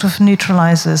that sort of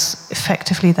neutralizes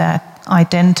effectively their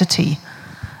identity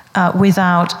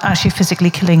without actually physically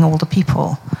killing all the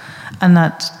people. And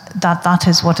that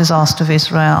is what is asked of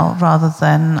Israel, rather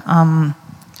than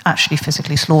actually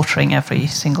physically slaughtering every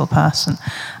single person.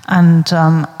 And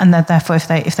that therefore, if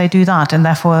they do that, and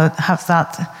therefore have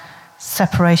that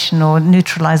separation or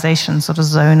neutralization sort of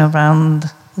zone around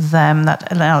them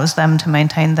that allows them to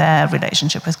maintain their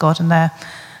relationship with God and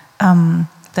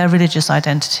their religious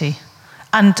identity,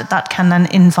 and that can then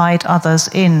invite others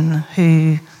in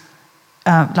who,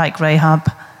 like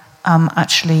Rahab,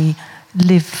 actually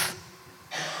live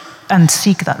and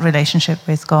seek that relationship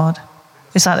with God.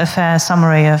 Is that a fair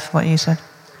summary of what you said?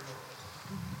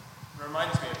 It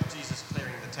reminds me of Jesus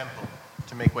clearing the temple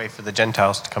to make way for the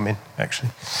Gentiles to come in,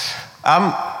 actually.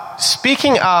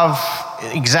 Speaking of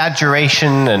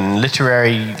exaggeration and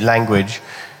literary language,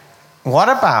 what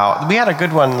about, we had a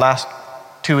good one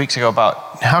 2 weeks ago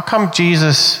about how come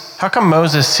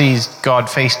Moses sees God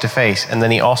face to face and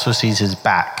then he also sees his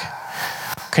back?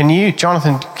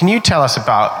 Jonathan, can you tell us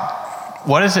about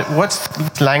what's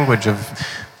the language of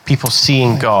people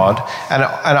seeing God? And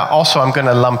also I'm going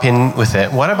to lump in with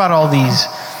it, what about all these,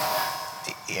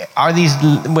 are these,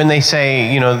 when they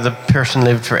say, the person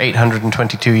lived for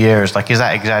 822 years, like, is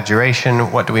that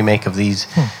exaggeration? What do we make of these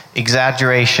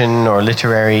exaggeration or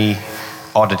literary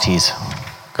oddities?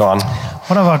 Go on.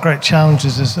 One of our great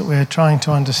challenges is that we're trying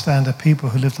to understand a people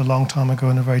who lived a long time ago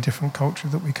in a very different culture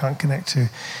that we can't connect to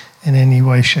in any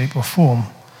way, shape, or form.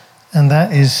 And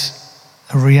that is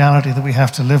a reality that we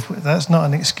have to live with. That's not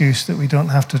an excuse that we don't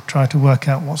have to try to work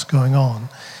out what's going on.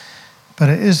 But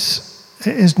it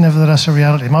is nevertheless a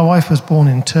reality. My wife was born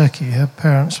in Turkey. Her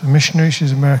parents were missionaries.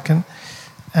 She's American.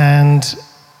 And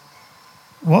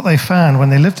what they found when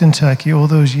they lived in Turkey all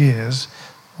those years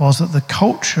was that the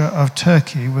culture of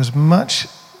Turkey was much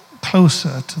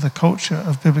closer to the culture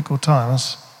of biblical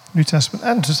times, New Testament,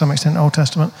 and to some extent Old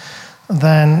Testament,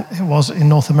 than it was in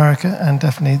North America, and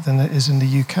definitely than it is in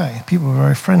the UK. People were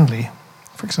very friendly,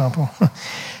 for example.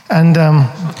 And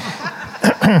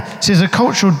so there's a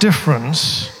cultural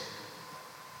difference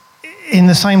in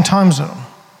the same time zone.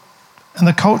 And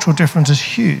the cultural difference is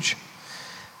huge.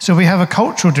 So we have a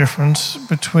cultural difference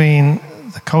between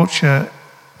the culture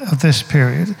of this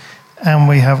period and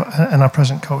we have in our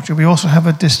present culture. We also have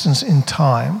a distance in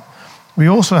time. We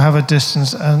also have a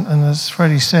distance, and as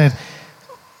Freddie said,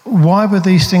 why were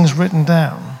these things written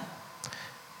down?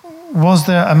 Was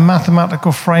there a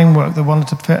mathematical framework that wanted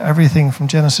to fit everything from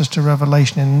Genesis to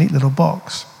Revelation in a neat little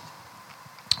box?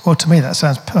 Well, to me, that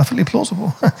sounds perfectly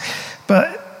plausible,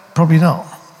 but probably not.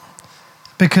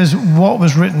 Because what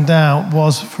was written down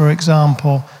was, for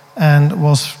example, and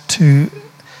was to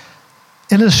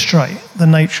illustrate the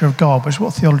nature of God, which is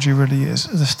what theology really is,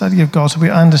 the study of God, so we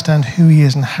understand who he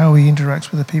is and how he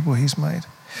interacts with the people he's made.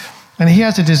 And he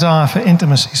has a desire for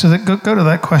intimacy. So go to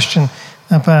that question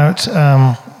about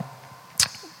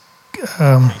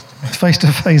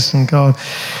face-to-face and God.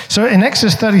 So in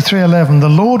Exodus 33:11, the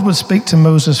Lord would speak to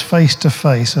Moses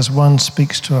face-to-face as one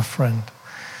speaks to a friend.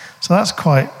 So that's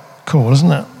quite cool,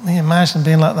 isn't it? Can you imagine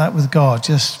being like that with God?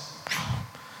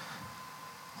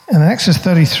 In Exodus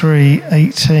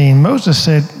 33:18, Moses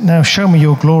said, now show me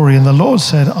your glory. And the Lord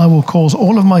said, I will cause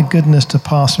all of my goodness to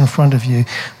pass in front of you,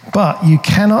 but you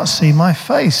cannot see my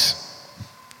face.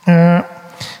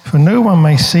 For no one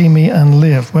may see me and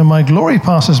live. When my glory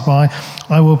passes by,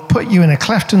 I will put you in a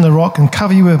cleft in the rock and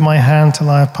cover you with my hand till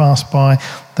I have passed by.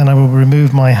 Then I will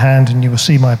remove my hand and you will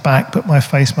see my back, but my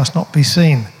face must not be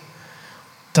seen.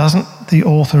 Doesn't the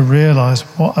author realize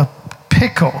what a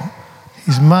pickle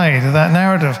he's made of that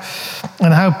narrative,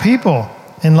 and how people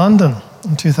in London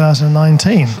in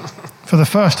 2019, for the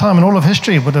first time in all of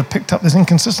history, would have picked up this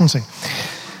inconsistency?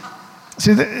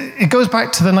 See, it goes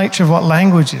back to the nature of what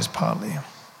language is, partly.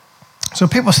 So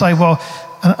people say, well,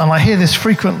 and I hear this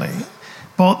frequently,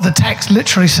 well, the text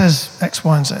literally says X,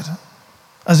 Y, and Z,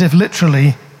 as if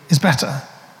literally is better.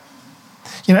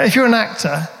 You know, if you're an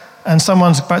actor and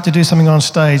someone's about to do something on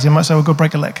stage, they might say, well, go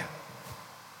break a leg.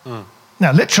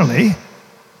 Now, literally,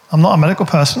 I'm not a medical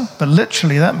person, but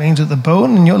literally that means that the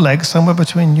bone in your leg, somewhere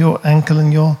between your ankle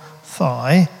and your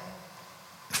thigh,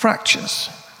 fractures.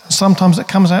 And sometimes it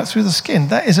comes out through the skin.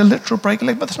 That is a literal break a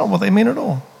leg, but that's not what they mean at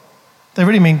all. They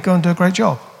really mean go and do a great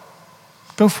job.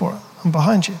 Go for it. I'm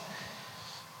behind you.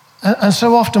 And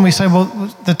so often we say,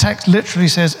 well, the text literally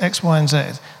says X, Y, and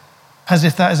Z, as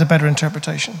if that is a better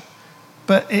interpretation.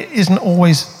 But it isn't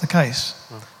always the case.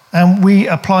 And we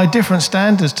apply different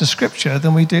standards to Scripture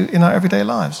than we do in our everyday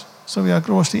lives. So we are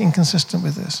grossly inconsistent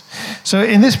with this. So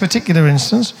in this particular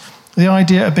instance, the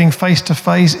idea of being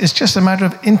face-to-face is just a matter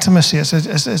of intimacy. It's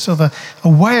sort of a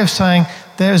way of saying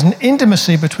there is an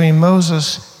intimacy between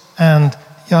Moses and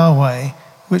Yahweh,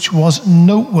 which was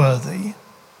noteworthy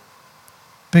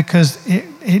because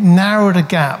it narrowed a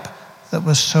gap that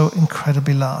was so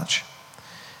incredibly large.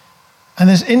 And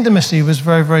this intimacy was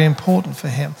very, very important for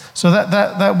him. So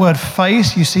that word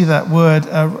face, you see that word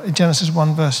in Genesis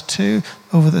 1 verse 2,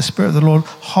 over the Spirit of the Lord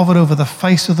hovered over the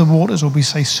face of the waters, or we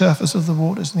say surface of the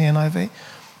waters in the NIV.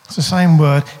 It's the same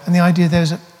word. And the idea there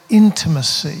is an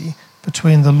intimacy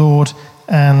between the Lord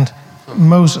and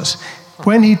Moses.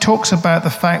 When he talks about the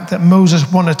fact that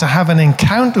Moses wanted to have an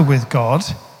encounter with God,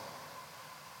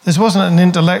 this wasn't an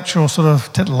intellectual sort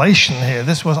of titillation here.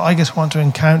 This was, I just want to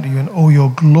encounter you in all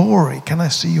your glory. Can I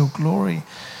see your glory?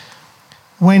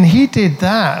 When he did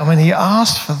that, when he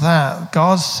asked for that,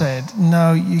 God said,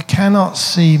 no, you cannot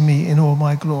see me in all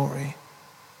my glory.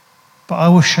 But I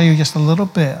will show you just a little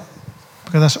bit,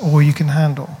 because that's all you can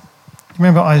handle.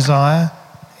 Remember Isaiah?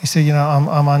 He said, you know,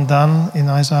 I'm undone in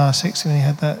Isaiah 6 when he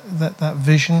had that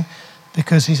vision,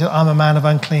 because he said, I'm a man of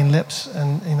unclean lips,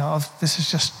 and you know, this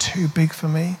is just too big for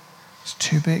me. It's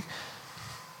too big.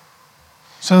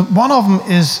 So one of them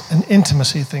is an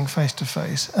intimacy thing, face to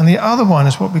face, and the other one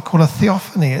is what we call a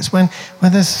theophany. It's when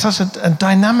there's such a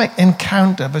dynamic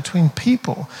encounter between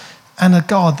people and a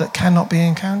God that cannot be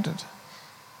encountered.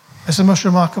 It's the most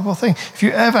remarkable thing. If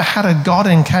you ever had a God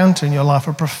encounter in your life,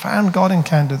 a profound God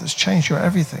encounter that's changed your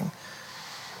everything,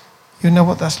 you know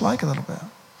what that's like a little bit.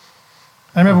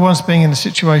 I remember once being in a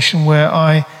situation where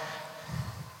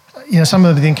some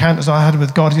of the encounters I had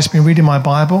with God, I'd just been reading my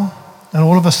Bible, and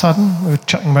all of a sudden, we were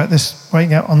chatting about this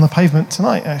waiting out on the pavement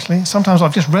tonight, actually. Sometimes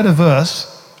I've just read a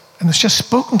verse, and it's just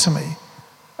spoken to me.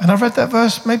 And I've read that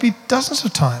verse maybe dozens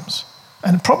of times.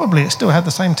 And probably it still had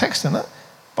the same text in it,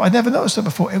 but I'd never noticed it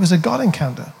before. It was a God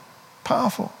encounter.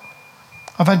 Powerful.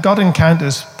 I've had God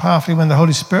encounters powerfully when the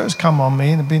Holy Spirit has come on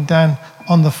me and I've been down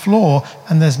on the floor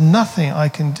and there's nothing I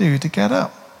can do to get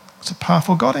up. It's a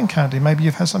powerful God encounter. Maybe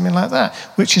you've had something like that.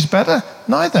 Which is better?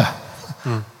 Neither.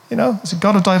 You know, it's a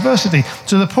God of diversity.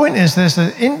 So the point is there's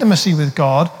the intimacy with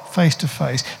God face to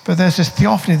face, but there's this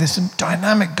theophany, this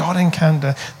dynamic God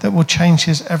encounter that will change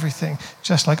his everything,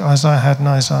 just like Isaiah had in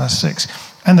Isaiah 6.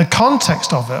 And the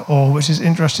context of it all, which is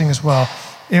interesting as well,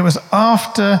 it was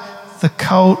after the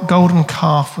golden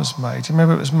calf was made. You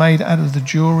remember it was made out of the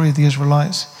jewelry of the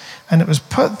Israelites? And it was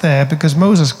put there because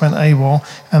Moses went AWOL,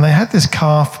 and they had this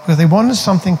calf because they wanted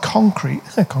something concrete,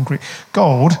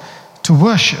 gold, to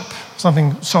worship,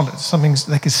 something solid, something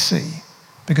they could see,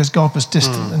 because God was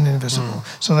distant and invisible.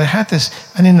 So they had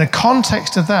this, and in the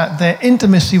context of that, their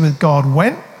intimacy with God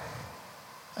went,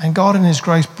 and God in his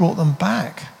grace brought them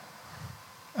back.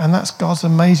 And that's God's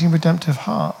amazing redemptive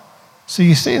heart. So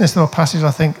you see in this little passage,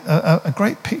 I think, a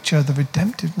great picture of the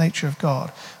redemptive nature of God.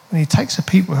 When he takes a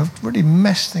people who have really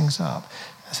messed things up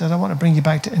and says, I want to bring you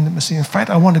back to intimacy. In fact,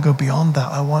 I want to go beyond that.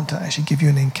 I want to actually give you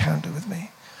an encounter with me.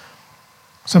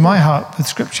 So my heart with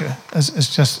Scripture, as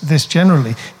just this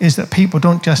generally, is that people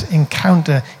don't just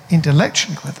encounter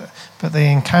intellectually with it, but they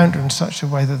encounter in such a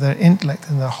way that their intellect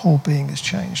and their whole being is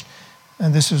changed.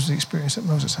 And this was the experience that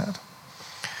Moses had.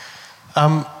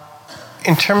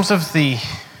 In terms of the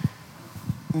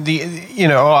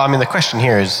question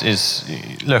here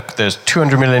is look, there's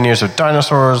 200 million years of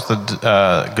dinosaurs, the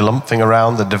galumphing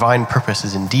around, the divine purpose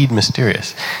is indeed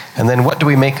mysterious. And then what do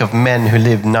we make of men who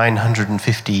live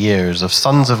 950 years, of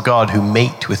sons of God who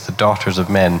mate with the daughters of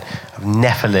men, of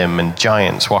Nephilim and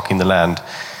giants walking the land?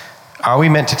 Are we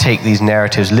meant to take these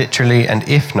narratives literally? And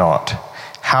if not,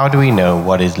 how do we know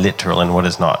what is literal and what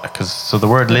is not? So the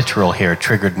word literal here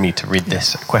triggered me to read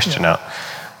this question out.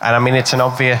 And I mean, it's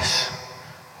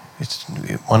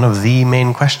one of the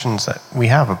main questions that we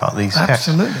have about these texts.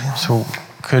 Absolutely. So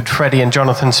could Freddie and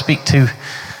Jonathan speak to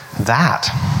that?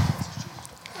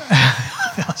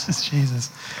 That's just Jesus.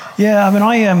 Yeah, I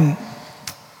mean,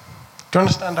 do you want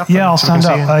to stand up? Yeah, I'll stand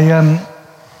up.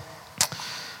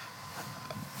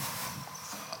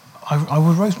 I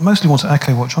would mostly want to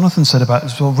echo what Jonathan said about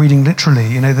reading literally.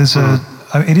 You know,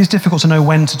 it is difficult to know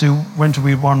when to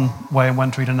read one way and when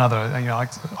to read another. And, I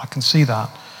can see that.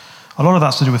 A lot of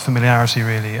that's to do with familiarity,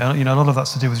 really. A lot of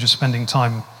that's to do with just spending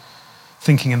time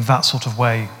thinking in that sort of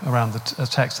way around the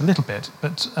text a little bit.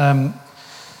 But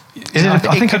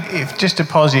just to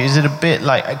pause you, is it a bit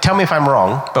like, tell me if I'm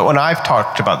wrong, but when I've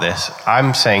talked about this,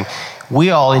 I'm saying we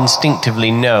all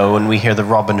instinctively know when we hear the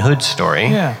Robin Hood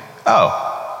story,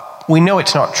 we know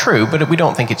it's not true, but we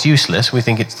don't think it's useless. We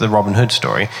think it's the Robin Hood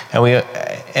story,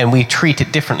 and we treat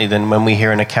it differently than when we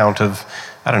hear an account of,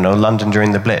 I don't know, London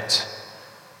during the Blitz.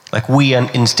 Like we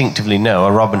instinctively know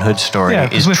a Robin Hood story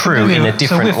is true in a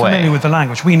different way. So we're familiar with the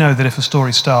language. We know that if a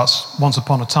story starts once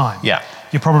upon a time,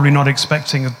 you're probably not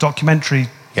expecting a documentary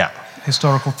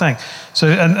historical thing. So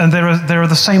and there are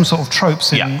the same sort of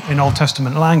tropes in Old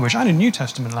Testament language and in New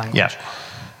Testament language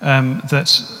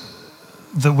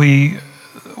that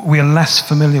we are less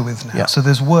familiar with now. So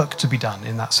there's work to be done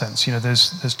in that sense.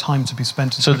 There's time to be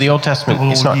spent. So the Old Testament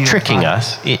is not tricking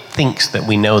us. It thinks that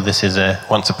we know this is a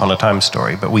once upon a time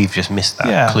story, but we've just missed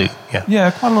that clue. Yeah,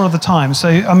 quite a lot of the time. So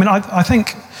I mean, I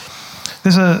think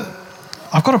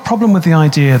I've got a problem with the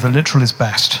idea that literal is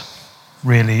best,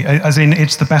 really, as in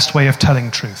it's the best way of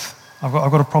telling truth. I've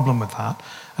got a problem with that.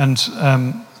 And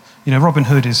Robin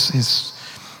Hood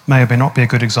may or may not be a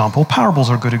good example. Parables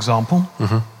are a good example.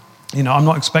 Mm-hmm. I'm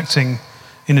not expecting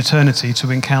in eternity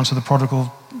to encounter the prodigal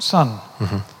son.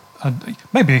 Mm-hmm.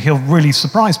 Maybe he'll really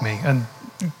surprise me and,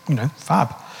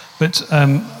 fab. But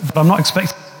I'm not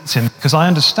expecting him because I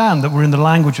understand that we're in the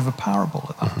language of a parable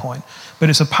at that point. But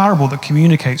it's a parable that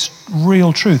communicates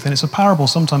real truth. And it's a parable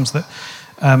sometimes that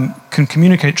can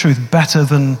communicate truth better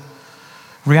than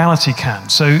reality can.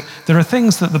 So there are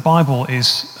things that the Bible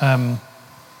is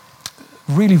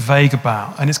really vague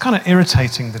about, and it's kind of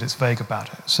irritating that it's vague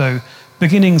about it. So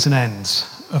beginnings and ends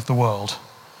of the world.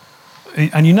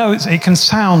 And it can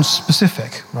sound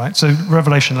specific, right? So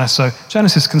Revelation less so.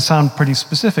 Genesis can sound pretty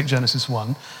specific, Genesis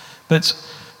 1. But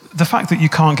the fact that you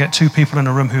can't get two people in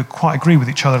a room who quite agree with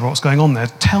each other about what's going on there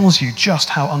tells you just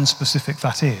how unspecific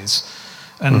that is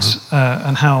and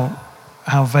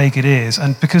how vague it is.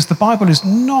 And because the Bible is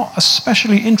not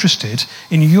especially interested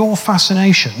in your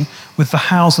fascination with the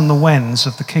hows and the whens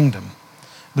of the kingdom,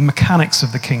 the mechanics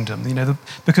of the kingdom.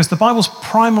 Because the Bible's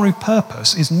primary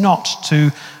purpose is not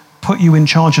to put you in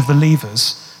charge of the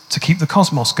levers to keep the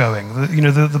cosmos going.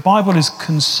 The Bible is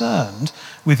concerned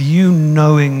with you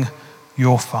knowing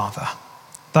your Father.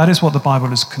 That is what the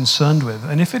Bible is concerned with.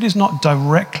 And if it is not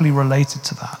directly related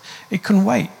to that, it can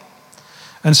wait.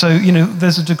 And so,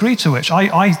 there's a degree to which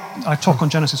I talk on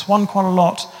Genesis 1 quite a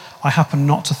lot. I happen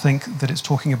not to think that it's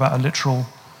talking about a literal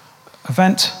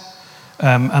event.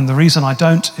 And the reason I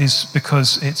don't is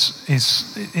because it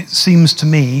seems to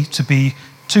me to be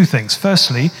two things.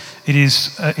 Firstly, it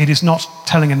is not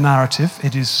telling a narrative.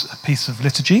 It is a piece of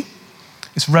liturgy.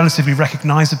 It's relatively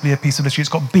recognizably a piece of liturgy. It's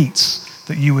got beats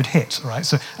that you would hit, right?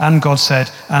 So, and God said,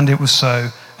 and it was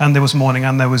so, and there was morning,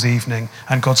 and there was evening,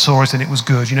 and God saw it, and it was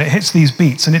good. It hits these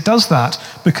beats, and it does that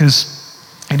because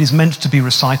it is meant to be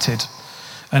recited.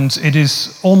 And it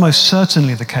is almost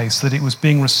certainly the case that it was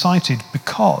being recited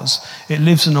because it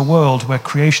lives in a world where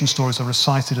creation stories are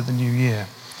recited at the new year.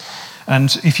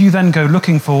 And if you then go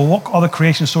looking for what other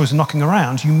creation stories are knocking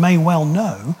around, you may well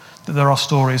know that there are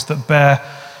stories that bear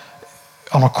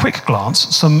on a quick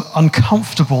glance, some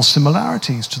uncomfortable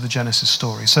similarities to the Genesis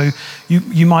story. So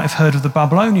you might have heard of the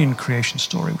Babylonian creation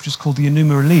story, which is called the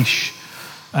Enuma Elish.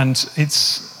 And it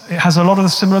has a lot of the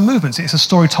similar movements. It's a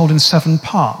story told in 7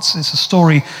 parts. It's a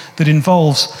story that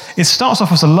it starts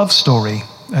off as a love story.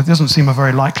 It doesn't seem a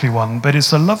very likely one, but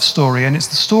it's a love story, and it's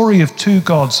the story of 2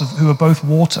 gods who are both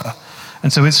water.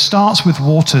 And so it starts with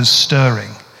waters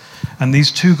stirring. And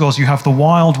these 2 gods, you have the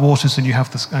wild waters and you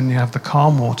have the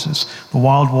calm waters. The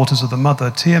wild waters are the mother,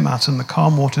 Tiamat, and the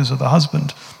calm waters are the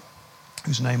husband,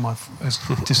 whose name has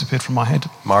disappeared from my head.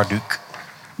 Marduk.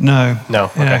 No.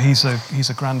 Okay. Yeah, he's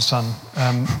a grandson.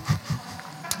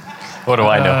 What do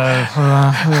I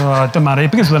know? Doesn't matter.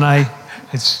 It begins with an A.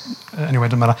 Anyway,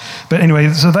 doesn't matter. But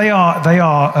anyway, so they are.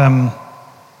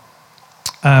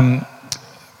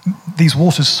 These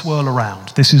waters swirl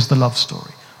around. This is the love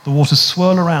story. The waters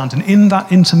swirl around, and in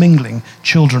that intermingling,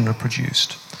 children are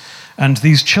produced. And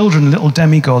these children, little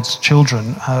demigods,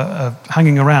 children, are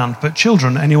hanging around. But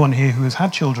children, anyone here who has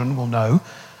had children will know,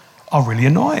 are really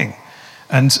annoying.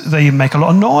 And they make a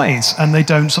lot of noise, and they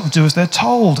don't sort of do as they're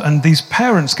told. And these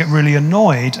parents get really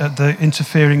annoyed at the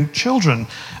interfering children.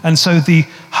 And so the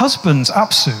husband's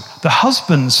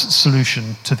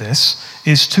solution to this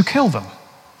is to kill them.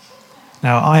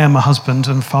 Now, I am a husband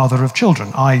and father of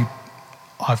children.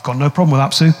 I've got no problem with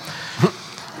Apsu.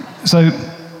 So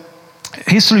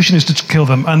his solution is to kill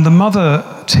them, and the mother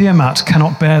Tiamat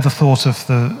cannot bear the thought of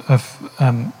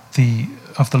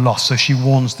the loss, so she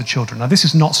warns the children. Now, this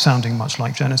is not sounding much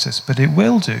like Genesis, but it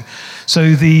will do.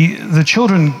 So the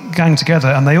children gang together,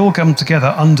 and they all come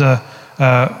together under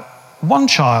one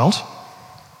child,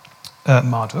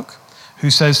 Marduk, who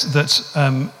says that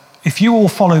if you all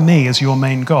follow me as your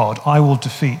main god, I will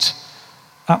defeat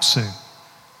Apsu.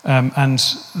 And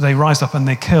they rise up and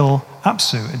they kill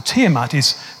Apsu. And Tiamat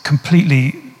is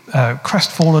completely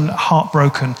crestfallen,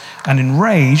 heartbroken, and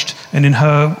enraged. And in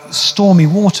her stormy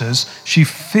waters, she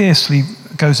fiercely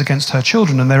goes against her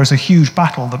children. And there is a huge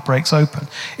battle that breaks open.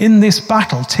 In this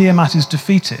battle, Tiamat is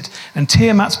defeated. And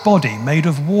Tiamat's body, made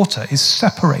of water, is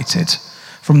separated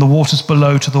from the waters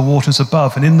below to the waters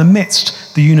above. And in the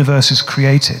midst, the universe is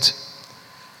created.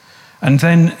 And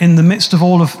then in the midst of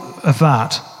all of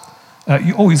that,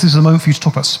 this is a moment for you to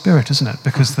talk about spirit, isn't it?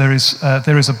 Because there is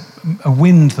a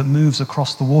wind that moves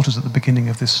across the waters at the beginning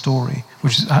of this story,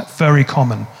 which is very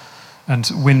common. And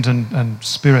wind and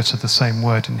spirit are the same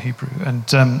word in Hebrew.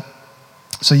 And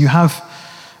so you have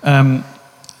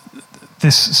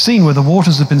this scene where the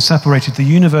waters have been separated, the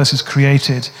universe is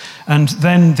created, and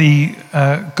then the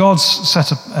gods set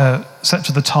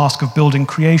to the task of building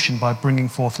creation by bringing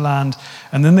forth land,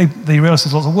 and then they realize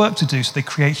there's lots of work to do, so they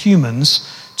create humans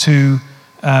to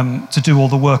do all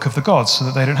the work of the gods so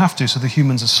that they don't have to. So the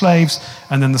humans are slaves,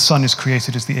 and then the son is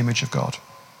created as the image of God.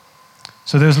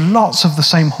 So there's lots of the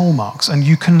same hallmarks, and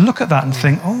you can look at that and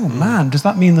think, oh man, does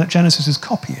that mean that Genesis is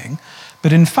copying?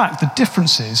 But in fact, the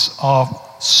differences are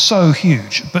so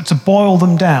huge. But to boil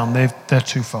them down, they're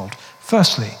twofold.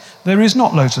 Firstly, there is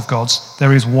not loads of gods,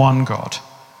 there is one God.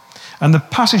 And the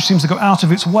passage seems to go out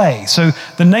of its way. So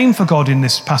the name for God in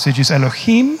this passage is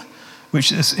Elohim,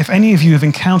 which is, if any of you have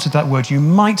encountered that word, you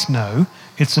might know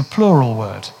it's a plural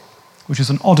word, which is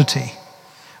an oddity.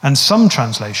 And some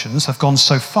translations have gone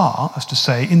so far as to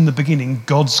say, in the beginning,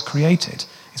 God's created.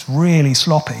 It's really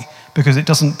sloppy because it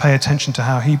doesn't pay attention to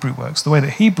how Hebrew works. The way that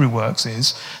Hebrew works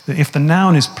is that if the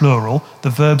noun is plural, the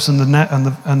verbs and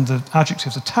the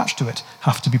adjectives attached to it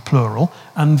have to be plural,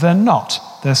 and they're not.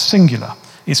 They're singular.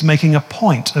 It's making a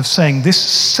point of saying this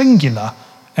singular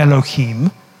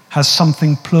Elohim has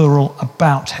something plural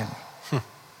about him.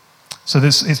 So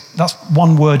that's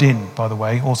one word in, by the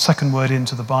way, or second word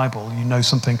into the Bible. You know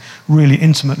something really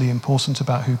intimately important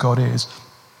about who God is.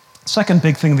 Second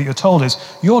big thing that you're told is,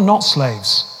 you're not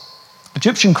slaves.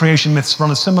 Egyptian creation myths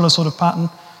run a similar sort of pattern.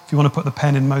 If you want to put the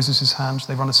pen in Moses' hands,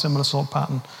 they run a similar sort of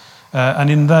pattern. And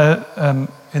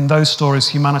in those stories,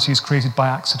 humanity is created by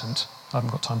accident. I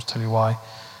haven't got time to tell you why.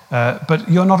 But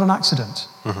you're not an accident.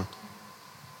 Mm-hmm.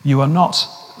 You are not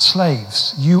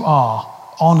slaves. You are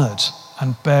honored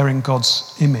and bearing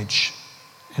God's image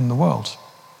in the world.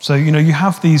 So, you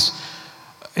have these,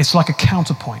 it's like a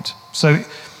counterpoint. So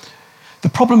the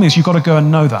problem is you've got to go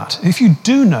and know that. If you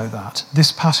do know that,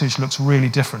 this passage looks really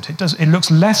different. It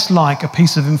looks less like a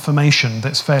piece of information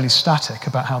that's fairly static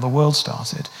about how the world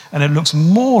started, and it looks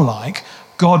more like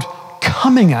God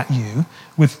coming at you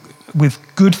with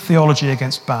good theology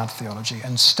against bad theology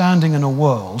and standing in a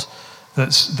world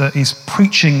that is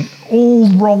preaching all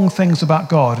wrong things about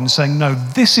God and saying, no,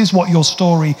 this is what your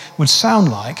story would sound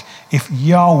like if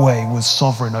Yahweh was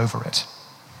sovereign over it.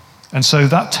 And so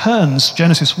that turns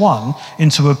Genesis 1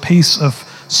 into a piece of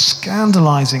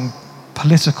scandalizing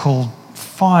political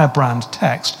firebrand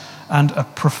text and a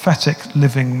prophetic,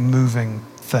 living, moving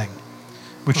thing,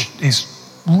 which is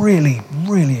really,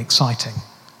 really exciting,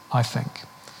 I think.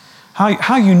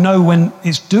 How you know when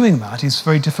it's doing that is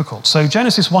very difficult. So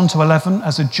Genesis 1 to 11,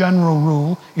 as a general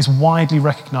rule, is widely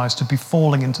recognized to be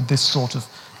falling into this sort of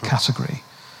category.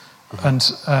 And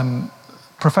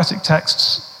prophetic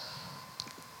texts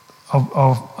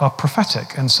are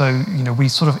prophetic. And so, we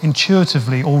sort of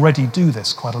intuitively already do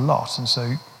this quite a lot. And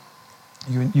so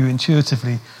you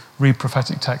intuitively read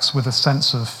prophetic texts with a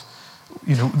sense of,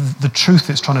 the truth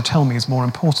it's trying to tell me is more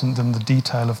important than the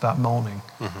detail of that morning.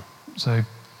 So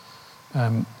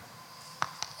I'm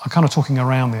kind of talking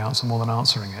around the answer more than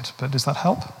answering it, but does that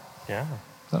help? Yeah.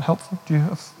 Is that helpful? Do you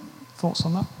have thoughts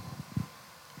on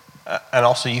that? And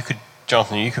also,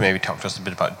 Jonathan, you could maybe talk to us a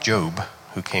bit about Job,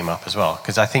 who came up as well,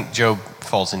 because I think Job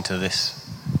falls into this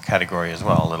category as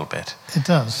well a little bit. It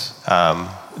does.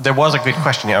 There was a good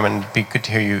question. I mean, it'd be good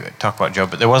to hear you talk about Job,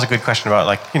 but there was a good question about,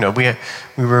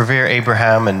 we revere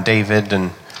Abraham and David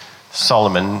and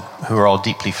Solomon, who are all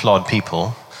deeply flawed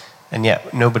people, and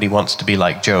yet nobody wants to be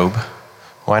like Job.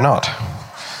 Why not?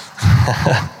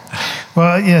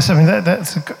 Well, yes, I mean,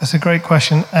 that's a great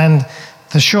question. And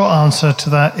the short answer to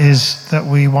that is that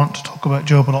we want to talk about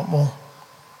Job a lot more.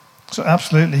 So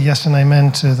absolutely, yes and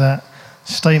amen to that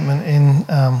statement in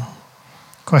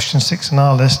question 6 in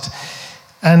our list.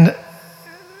 And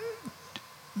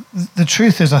the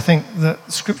truth is, I think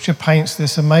that Scripture paints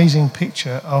this amazing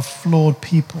picture of flawed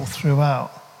people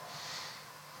throughout.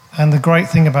 And the great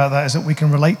thing about that is that we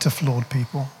can relate to flawed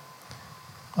people.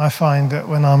 I find that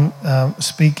when I'm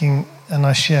speaking and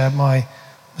I share my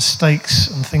mistakes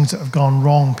and things that have gone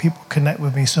wrong, people connect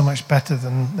with me so much better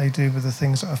than they do with the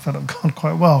things that I felt have gone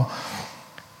quite well.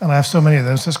 And I have so many of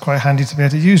those, so it's quite handy to be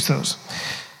able to use those.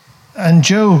 And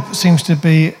Job seems to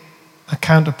be a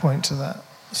counterpoint to that.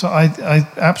 So I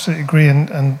absolutely agree,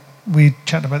 and we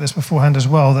chatted about this beforehand as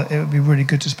well, that it would be really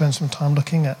good to spend some time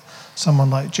looking at someone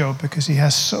like Job, because he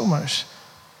has so much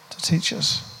to teach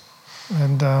us.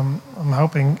 And I'm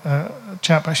helping a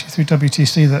chap actually through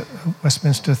WTC, that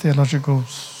Westminster Theological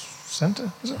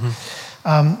Centre, is it?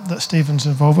 That Stephen's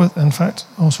involved with, in fact,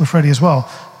 also Freddie as well,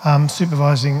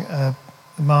 supervising a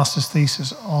master's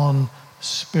thesis on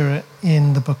spirit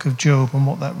in the book of Job and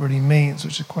what that really means,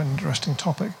 which is quite an interesting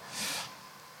topic.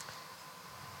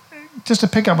 Just to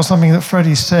pick up on something that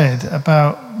Freddie said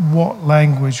about what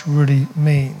language really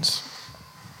means.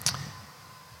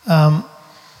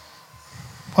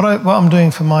 What I'm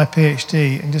doing for my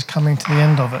PhD, and just coming to the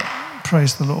end of it,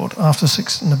 praise the Lord, after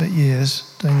 6 and a bit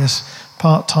years doing this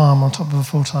part-time on top of a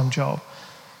full-time job,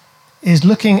 is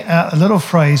looking at a little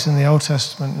phrase in the Old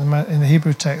Testament, in the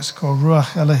Hebrew text, called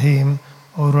Ruach Elohim,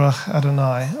 or Ruach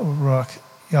Adonai, or Ruach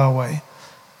Yahweh.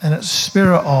 And it's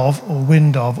spirit of, or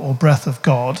wind of, or breath of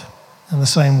God, and the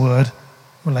same word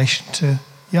in relation to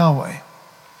Yahweh,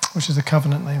 which is the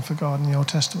covenant name for God in the Old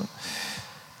Testament.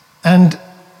 And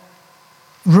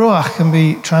Ruach can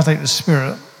be translated as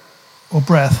spirit, or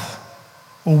breath,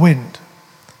 or wind.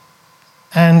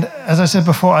 And as I said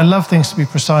before, I love things to be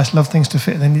precise, love things to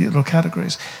fit in the neat little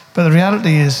categories. But the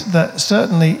reality is that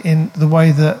certainly in the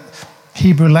way that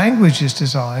Hebrew language is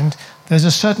designed, there's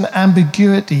a certain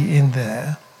ambiguity in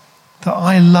there that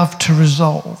I love to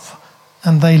resolve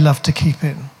and they love to keep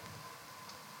in.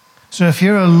 So if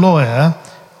you're a lawyer,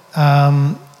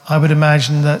 I would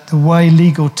imagine that the way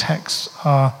legal texts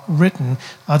are written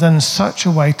are done in such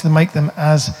a way to make them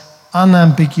as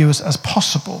unambiguous as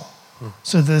possible,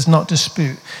 so there's not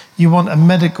dispute. You want a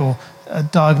medical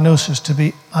diagnosis to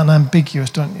be unambiguous,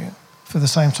 don't you? For the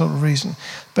same sort of reason.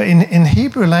 But in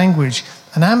Hebrew language,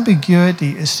 an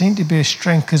ambiguity is seen to be a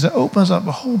strength because it opens up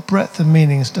a whole breadth of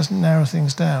meanings, doesn't narrow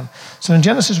things down. So in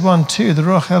Genesis 1:2, the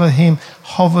Ruach Elohim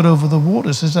hovered over the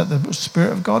waters. Is that the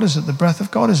Spirit of God? Is it the breath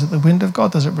of God? Is it the wind of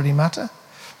God? Does it really matter?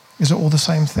 Is it all the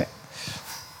same thing?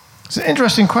 It's an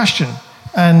interesting question.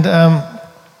 And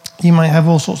you might have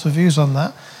all sorts of views on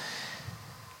that.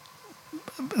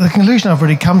 The conclusion I've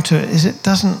really come to is it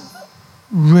doesn't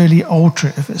really alter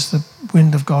it if it's the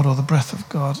wind of God or the breath of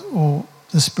God or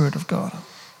the Spirit of God.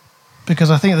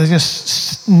 Because I think there's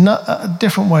just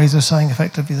different ways of saying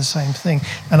effectively the same thing.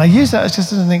 And I use that as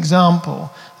just an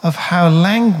example of how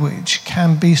language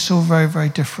can be so very, very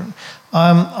different.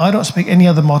 I don't speak any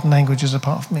other modern languages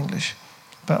apart from English.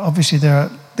 But obviously there are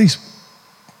at least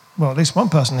one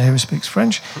person here who speaks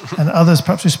French, and others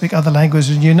perhaps who speak other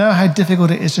languages. And you know how difficult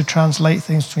it is to translate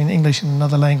things between English and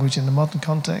another language in the modern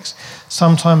context.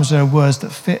 Sometimes there are words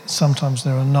that fit, sometimes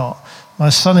there are not. My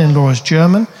son-in-law is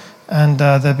German, and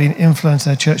they've been influenced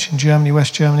in a church in Germany,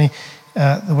 West Germany,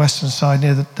 the western side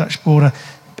near the Dutch border,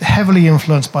 heavily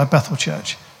influenced by Bethel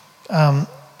Church. And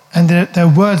there are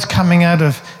words coming out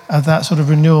of that sort of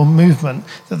renewal movement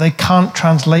that they can't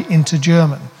translate into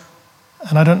German.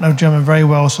 And I don't know German very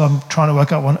well, so I'm trying to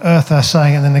work out what on earth they're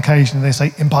saying, and then occasionally they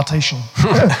say impartation.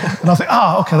 And I think,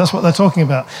 okay, that's what they're talking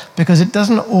about. Because it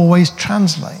doesn't always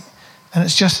translate. And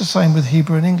it's just the same with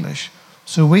Hebrew and English.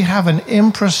 So we have an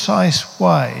imprecise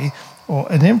way, or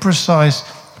an imprecise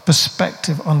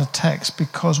perspective on the text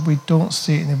because we don't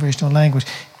see it in the original language.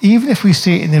 Even if we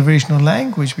see it in the original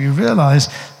language, we realize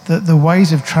that the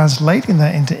ways of translating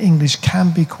that into English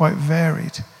can be quite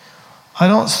varied. I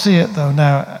don't see it, though,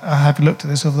 now, I have looked at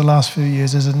this over the last few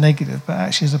years as a negative, but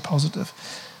actually as a positive.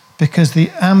 Because the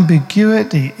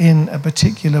ambiguity in a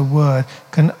particular word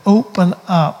can open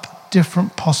up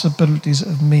different possibilities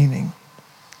of meaning.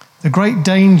 The great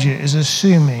danger is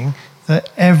assuming that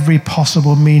every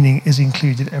possible meaning is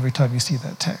included every time you see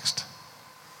that text.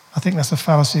 I think that's a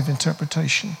fallacy of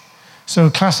interpretation. So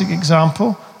a classic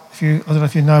example, I don't know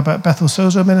if you know about Bethel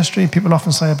Sozo ministry, people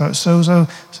often say about sozo,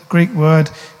 it's a Greek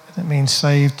word, and it means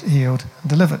saved, healed, and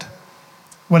delivered.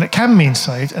 Well, it can mean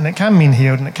saved, and it can mean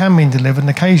healed, and it can mean delivered, and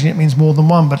occasionally it means more than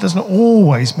one, but it doesn't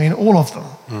always mean all of them.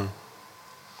 Mm.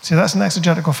 See, that's an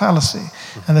exegetical fallacy.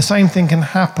 And the same thing can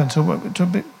happen,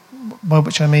 by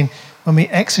which I mean when we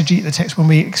exegete the text, when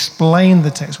we explain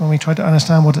the text, when we try to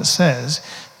understand what it says,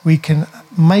 we can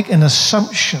make an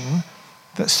assumption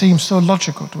that seems so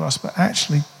logical to us, but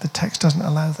actually the text doesn't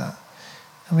allow that.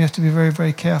 And we have to be very,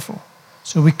 very careful.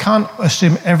 So we can't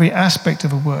assume every aspect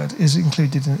of a word is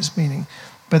included in its meaning.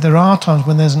 But there are times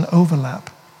when there's an overlap.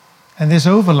 And this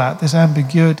overlap, this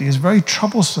ambiguity, is very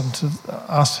troublesome to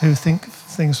us who think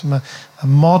things from a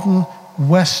modern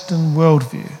Western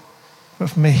worldview.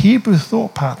 But from a Hebrew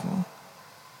thought pattern,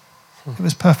 it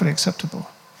was perfectly acceptable.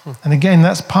 And again,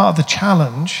 that's part of the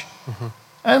challenge,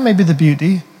 and maybe the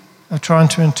beauty, of trying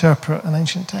to interpret an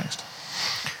ancient text.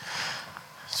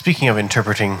 Speaking of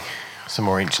interpreting some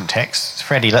more ancient texts,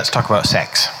 Freddie, let's talk about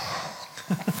sex.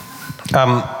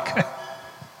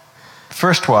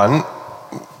 First one,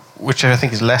 which I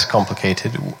think is less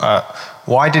complicated.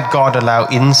 Why did God allow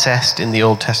incest in the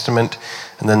Old Testament?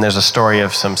 And then there's a story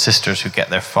of some sisters who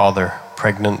get their father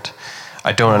pregnant.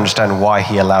 I don't understand why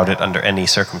he allowed it under any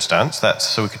circumstance.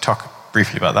 So we could talk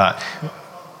briefly about that.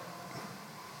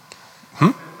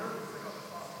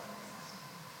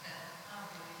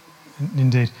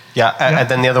 Indeed. Yeah, and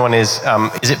then the other one is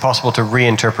it possible to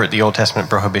reinterpret the Old Testament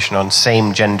prohibition on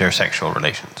same-gender sexual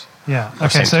relations? Yeah,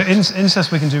 okay, so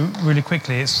incest we can do really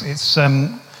quickly.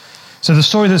 So the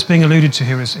story that's being alluded to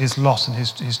here is Lot and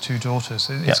his two daughters.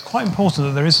 It's quite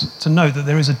important that to note that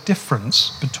there is a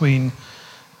difference between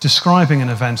describing an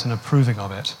event and approving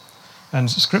of it. And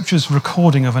Scripture's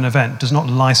recording of an event does not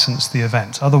license the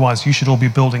event. Otherwise, you should all be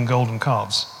building golden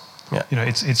calves. Yeah. You know,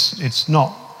 it's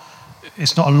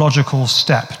not a logical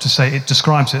step to say it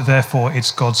describes it, therefore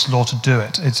it's God's law to do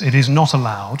it. It is not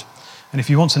allowed. And if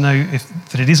you want to know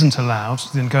that it isn't allowed,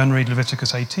 then go and read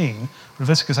Leviticus 18.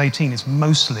 Leviticus 18 is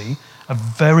mostly a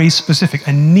very specific,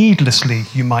 and needlessly,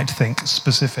 you might think,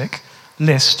 specific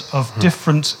list of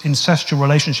different incestual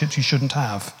relationships you shouldn't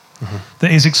have.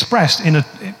 That is expressed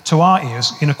to our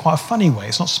ears in a quite a funny way.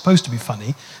 It's not supposed to be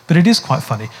funny, but it is quite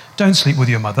funny. Don't sleep with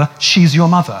your mother, she's your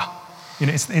mother. You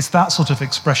know, it's that sort of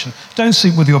expression. Don't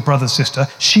sleep with your brother's sister,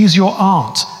 she's your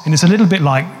aunt. And it's a little bit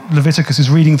like Leviticus is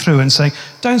reading through and saying,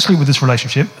 don't sleep with this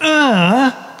relationship.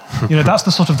 You know, that's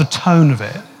the sort of the tone of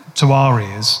it to our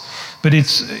ears. But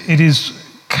it is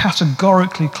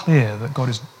categorically clear that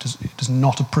God does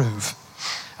not approve.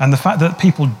 And the fact that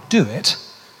people do it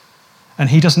and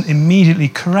he doesn't immediately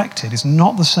correct it is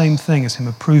not the same thing as him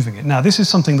approving it. Now, this is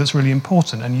something that's really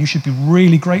important, and you should be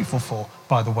really grateful for,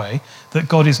 by the way, that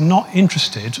God is not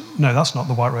interested, no, that's not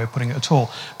the right way of putting it at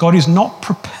all. God is not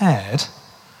prepared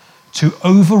to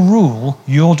overrule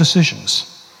your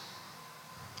decisions.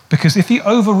 Because if he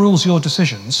overrules your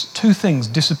decisions, two things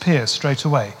disappear straight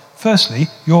away. Firstly,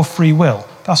 your free will.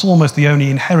 That's almost the only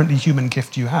inherently human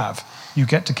gift you have. You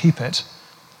get to keep it.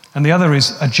 And the other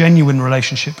is a genuine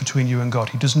relationship between you and God.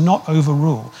 He does not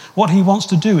overrule. What he wants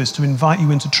to do is to invite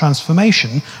you into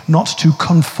transformation, not to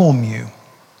conform you.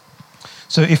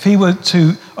 So if he were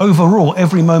to overrule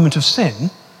every moment of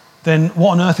sin, then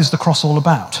what on earth is the cross all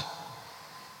about?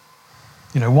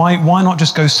 You know, why not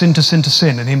just go sin to sin to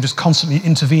sin and him just constantly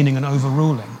intervening and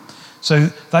overruling?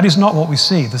 So that is not what we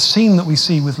see. The scene that we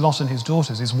see with Lot and his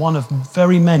daughters is one of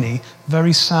very many,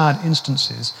 very sad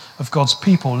instances of God's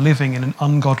people living in an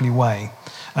ungodly way.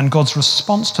 And God's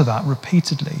response to that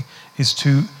repeatedly is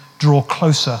to draw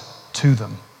closer to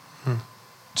them.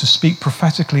 to speak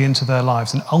prophetically into their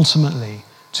lives and ultimately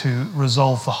to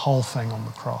resolve the whole thing on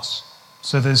the cross.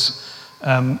 So there's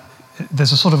a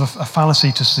sort of a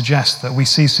fallacy to suggest that we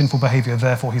see sinful behavior,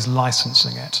 therefore he's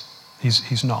licensing it.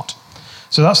 He's not.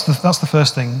 So that's the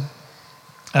first thing.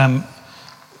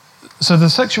 So the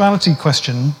sexuality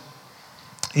question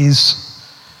is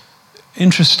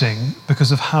interesting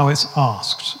because of how it's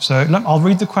asked. So I'll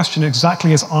read the question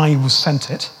exactly as I was sent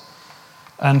it,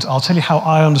 and I'll tell you how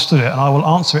I understood it, and I will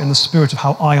answer it in the spirit of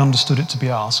how I understood it to be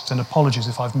asked, and apologies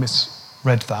if I've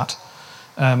misread that.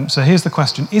 So here's the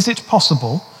question. Is it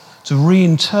possible to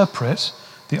reinterpret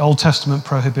the Old Testament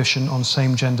prohibition on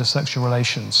same-gender sexual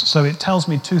relations? So it tells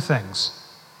me two things.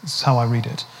 This is how I read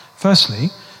it. Firstly,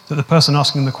 that the person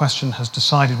asking the question has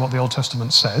decided what the Old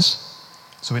Testament says,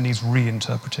 so it needs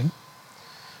reinterpreting.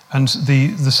 And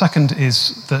the second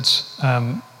is that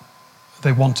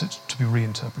they want it to be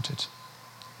reinterpreted.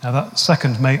 Now that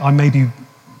second, I may be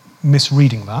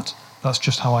misreading that. That's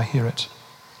just how I hear it.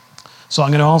 So I'm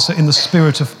going to answer in the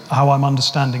spirit of how I'm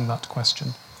understanding that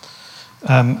question.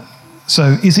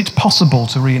 So is it possible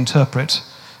to reinterpret?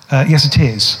 Yes, it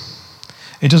is.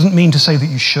 It doesn't mean to say that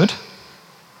you should,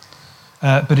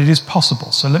 but it is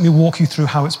possible. So let me walk you through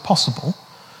how it's possible.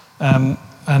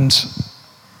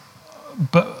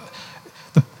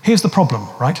 Here's the problem,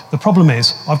 right? The problem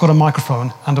is I've got a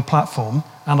microphone and a platform,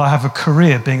 and I have a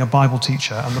career being a Bible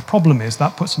teacher, and the problem is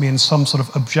that puts me in some sort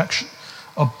of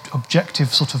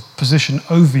objective sort of position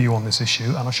over you on this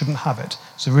issue, and I shouldn't have it.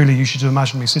 So really, you should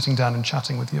imagine me sitting down and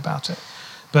chatting with you about it.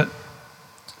 But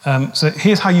so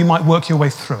here's how you might work your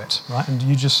way through it, right? And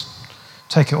you just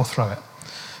take it or throw it.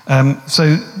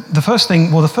 So the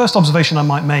first observation I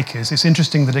might make is it's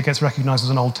interesting that it gets recognized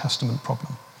as an Old Testament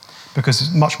problem, because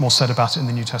there's much more said about it in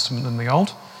the New Testament than the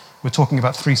Old. We're talking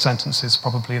about 3 sentences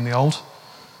probably in the Old.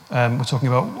 We're talking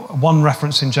about one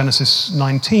reference in Genesis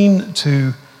 19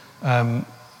 to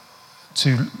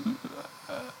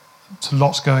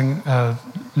Lot going,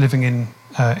 living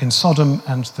in Sodom,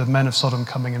 and the men of Sodom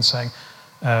coming and saying,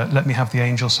 let me have the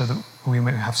angels so that we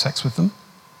may have sex with them.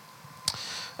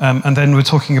 And then we're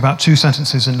talking about 2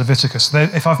 sentences in Leviticus.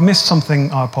 If I've missed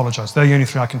something, I apologize. They're the only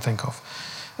 3 I can think of.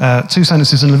 2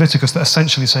 sentences in Leviticus that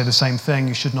essentially say the same thing.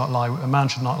 A man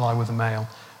should not lie with a male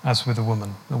as with a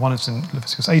woman. The one is in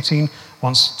Leviticus 18,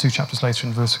 once 2 chapters later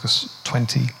in Leviticus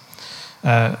 20.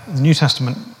 The New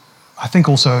Testament, I think,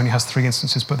 also only has 3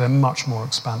 instances, but they're much more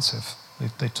expansive.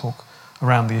 They talk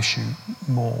around the issue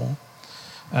more.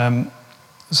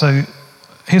 So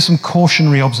here's some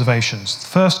cautionary observations. The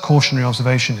first cautionary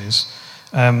observation is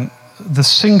the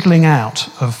singling out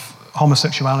of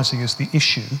homosexuality as the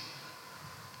issue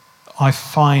I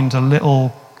find a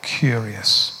little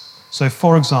curious. So,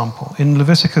 for example, in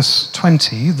Leviticus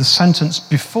 20, the sentence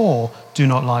before "do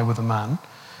not lie with a man"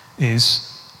 is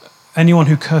anyone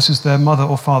who curses their mother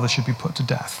or father should be put to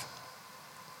death.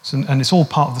 And it's all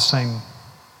part of the same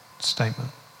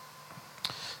statement.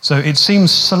 So it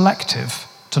seems selective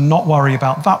to not worry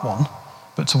about that one,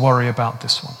 but to worry about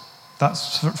this one.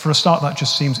 That's, for a start, that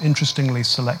just seems interestingly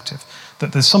selective.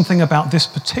 That there's something about this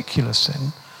particular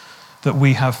sin that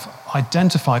we have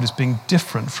identified as being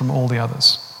different from all the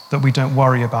others, that we don't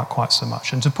worry about quite so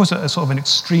much. And to put a sort of an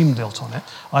extreme lilt on it,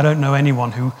 I don't know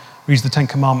anyone who reads the 10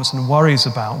 Commandments and worries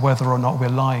about whether or not we're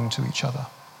lying to each other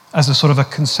as a sort of a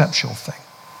conceptual thing.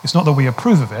 It's not that we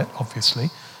approve of it,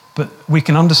 obviously, but we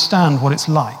can understand what it's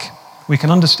like. We can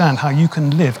understand how you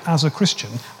can live as a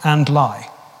Christian and lie,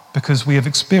 because we have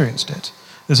experienced it.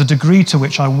 There's a degree to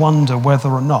which I wonder whether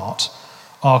or not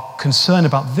our concern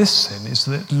about this sin is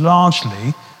that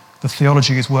largely the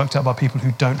theology is worked out by people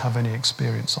who don't have any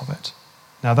experience of it.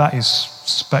 Now that is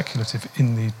speculative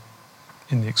in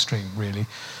the extreme, really.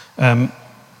 But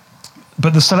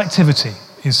the selectivity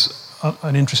is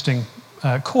an interesting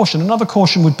caution. Another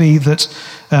caution would be that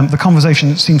the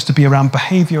conversation seems to be around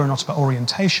behavior and not about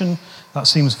orientation. That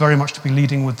seems very much to be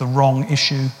leading with the wrong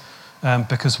issue,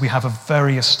 because we have a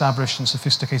very established and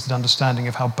sophisticated understanding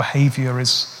of how behavior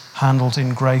is handled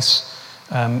in grace,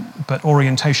 but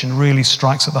orientation really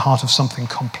strikes at the heart of something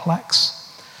complex.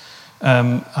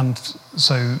 And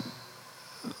so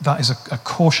that is a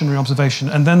cautionary observation.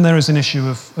 And then there is an issue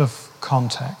of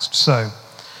context. So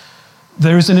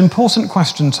there is an important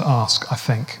question to ask, I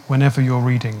think, whenever you're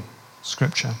reading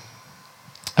Scripture.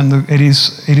 And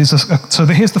so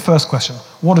here's the first question.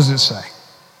 What does it say?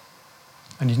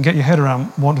 And you can get your head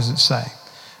around what does it say.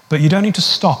 But you don't need to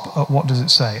stop at what does it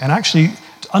say. And actually,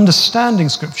 understanding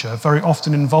Scripture very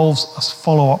often involves a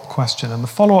follow-up question. And the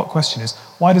follow-up question is,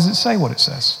 why does it say what it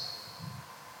says?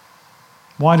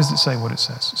 Why does it say what it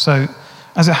says? So,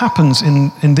 as it happens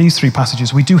in these 3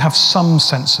 passages, we do have some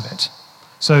sense of it.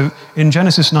 So in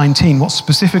Genesis 19, what's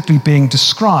specifically being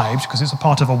described, because it's a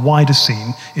part of a wider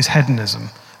scene, is hedonism,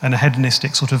 and a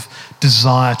hedonistic sort of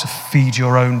desire to feed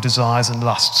your own desires and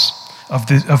lusts,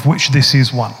 of which this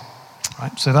is one.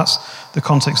 Right? So that's the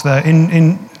context there.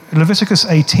 In Leviticus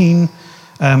 18,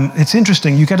 it's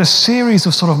interesting. You get a series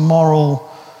of sort of moral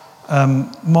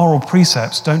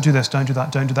precepts. Don't do this, don't do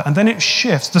that, don't do that. And then it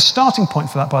shifts. The starting point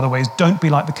for that, by the way, is don't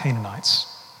be like the Canaanites.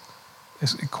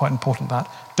 It's quite important that.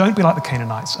 Don't be like the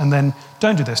Canaanites. And then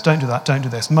don't do this, don't do that, don't do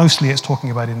this. Mostly it's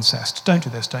talking about incest. Don't do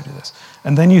this, don't do this.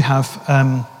 And then you have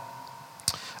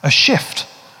a shift.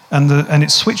 And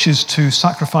it switches to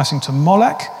sacrificing to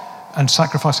Molech and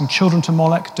sacrificing children to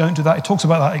Molech. Don't do that. It talks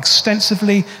about that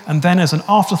extensively. And then as an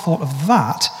afterthought of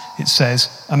that, it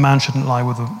says a man shouldn't lie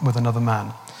with another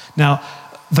man. Now,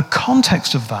 the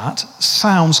context of that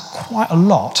sounds quite a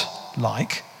lot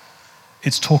like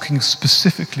it's talking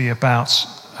specifically about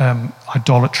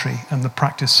idolatry and the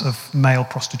practice of male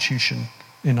prostitution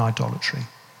in idolatry.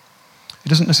 It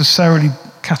doesn't necessarily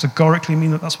categorically mean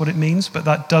that that's what it means, but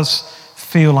that does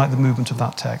feel like the movement of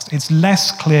that text. It's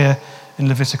less clear in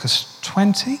Leviticus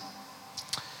 20.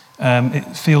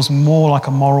 It feels more like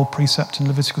a moral precept in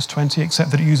Leviticus 20,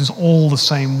 except that it uses all the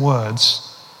same words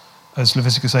as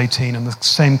Leviticus 18 and the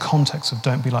same context of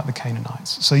don't be like the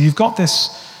Canaanites. So you've got this,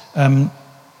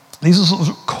 these are sort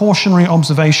of cautionary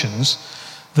observations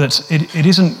that it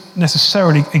isn't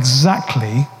necessarily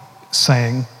exactly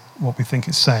saying what we think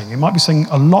it's saying. It might be saying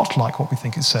a lot like what we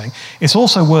think it's saying. It's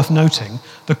also worth noting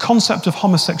the concept of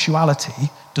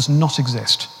homosexuality does not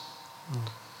exist.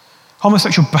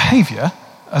 Homosexual behavior,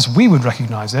 as we would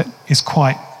recognize it, is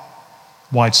quite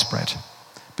widespread.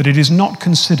 But it is not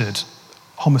considered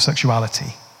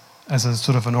homosexuality as a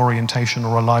sort of an orientation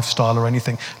or a lifestyle or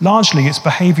anything. Largely, it's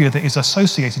behavior that is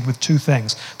associated with two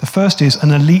things. The first is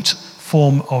an elite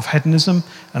form of hedonism,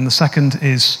 and the second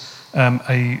is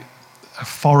a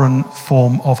foreign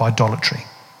form of idolatry.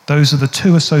 Those are the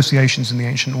two associations in the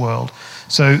ancient world.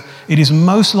 So it is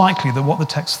most likely that what the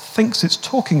text thinks it's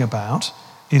talking about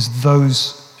is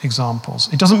those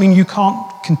examples. It doesn't mean you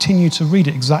can't continue to read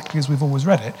it exactly as we've always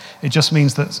read it. It just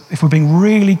means that if we're being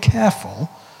really careful,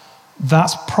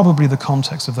 that's probably the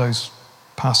context of those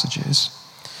passages.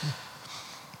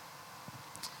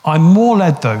 I'm more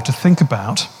led, though, to think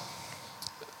about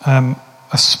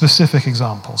a specific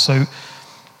example. So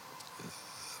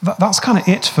that's kind of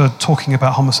it for talking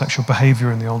about homosexual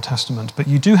behavior in the Old Testament. But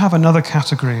you do have another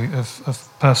category of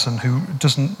person who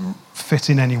doesn't fit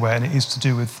in anywhere, and it is to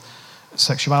do with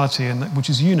sexuality, which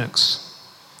is eunuchs.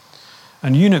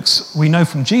 And eunuchs, we know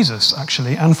from Jesus,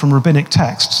 actually, and from rabbinic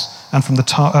texts, and from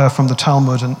the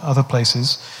Talmud and other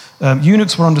places,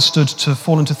 eunuchs were understood to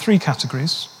fall into three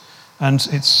categories. And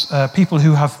it's people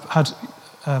who have had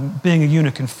being a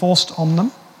eunuch enforced on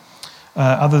them.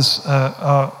 Others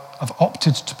have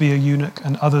opted to be a eunuch,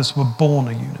 and others were born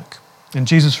a eunuch. And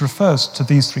Jesus refers to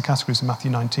these three categories in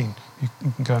Matthew 19. You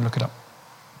can go and look it up.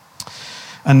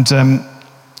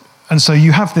 And so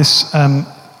you have this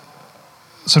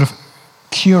sort of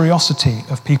curiosity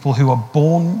of people who are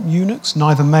born eunuchs,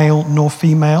 neither male nor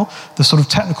female. The sort of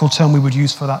technical term we would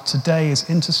use for that today is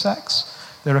intersex.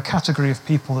 They're a category of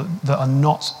people that are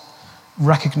not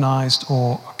recognized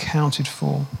or accounted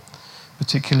for,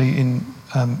 particularly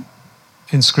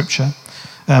in Scripture.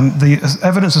 The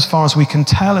evidence, as far as we can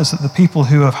tell, is that the people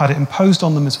who have had it imposed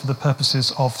on them is for the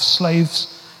purposes of slaves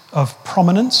of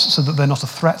prominence, so that they're not a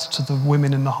threat to the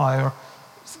women in the higher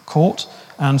court,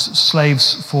 and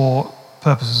slaves for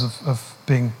purposes of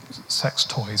being sex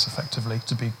toys, effectively,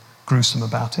 to be gruesome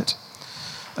about it.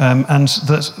 And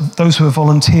that those who have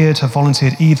volunteered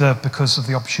either because of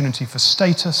the opportunity for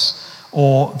status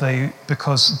or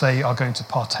because they are going to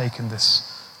partake in this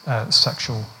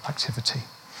sexual activity.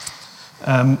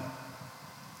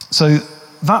 So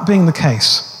that being the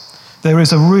case, there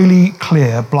is a really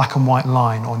clear black and white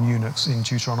line on eunuchs in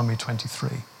Deuteronomy 23.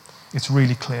 It's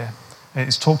really clear.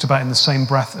 It's talked about in the same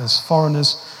breath as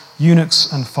foreigners.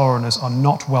 Eunuchs and foreigners are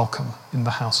not welcome in the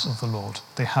house of the Lord.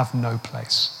 They have no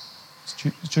place. It's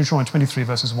Deuteronomy 23,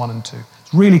 verses 1 and 2.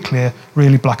 It's really clear,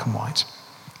 really black and white.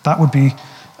 That would be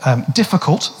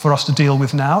difficult for us to deal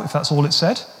with now, if that's all it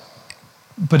said,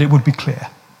 but it would be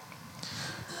clear.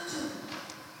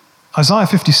 Isaiah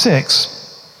 56,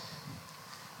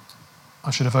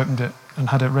 I should have opened it and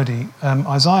had it ready.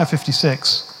 Isaiah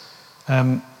 56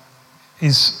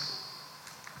 is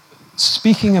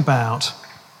speaking about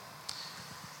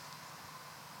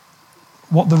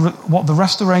what the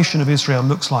restoration of Israel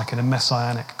looks like in a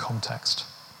messianic context.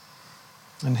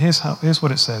 And here's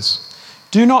what it says.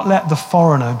 Do not let the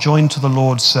foreigner joined to the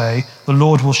Lord say, the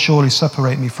Lord will surely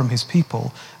separate me from his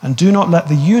people. And do not let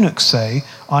the eunuch say,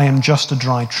 I am just a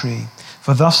dry tree.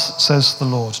 For thus says the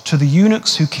Lord, to the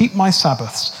eunuchs who keep my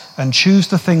Sabbaths and choose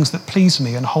the things that please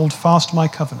me and hold fast my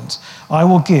covenant, I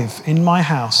will give in my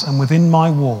house and within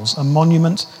my walls a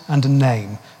monument and a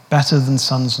name better than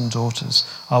sons and daughters.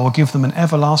 I will give them an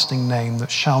everlasting name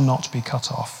that shall not be cut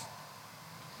off.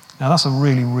 Now that's a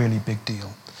really, really big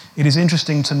deal. It is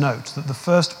interesting to note that the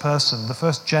first person, the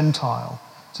first Gentile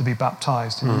to be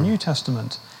baptized in the New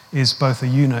Testament is both a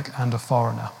eunuch and a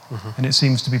foreigner. And it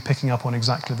seems to be picking up on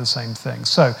exactly the same thing.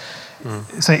 So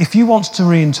if you want to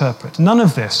reinterpret, none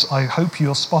of this, I hope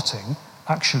you're spotting,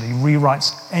 actually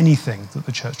rewrites anything that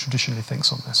the church traditionally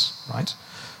thinks on this, right?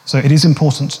 So it is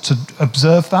important to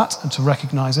observe that and to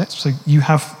recognize it. So you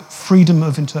have freedom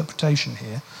of interpretation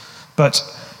here. But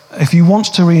if you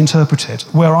want to reinterpret it,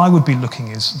 where I would be looking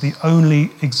is the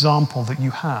only example that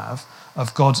you have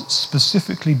of God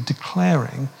specifically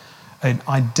declaring an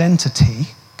identity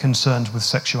concerned with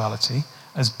sexuality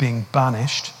as being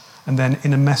banished, and then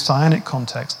in a messianic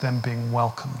context, then being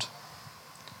welcomed.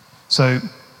 So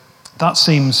that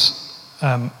seems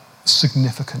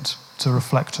significant to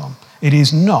reflect on. It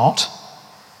is not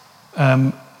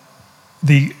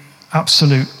the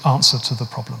absolute answer to the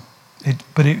problem.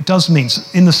 But it does mean,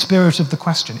 in the spirit of the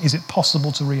question, is it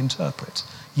possible to reinterpret?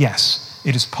 Yes,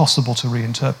 it is possible to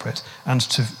reinterpret and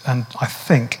I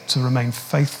think to remain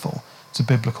faithful to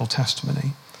biblical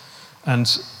testimony. And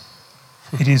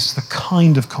it is the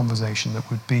kind of conversation that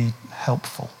would be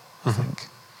helpful, I think.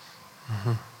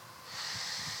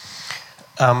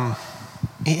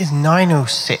 It is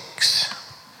 9:06,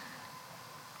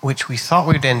 which we thought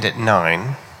we'd end at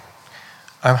 9.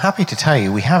 I'm happy to tell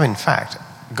you we have, in fact,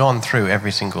 gone through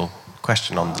every single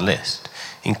question on the list,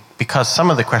 because some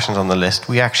of the questions on the list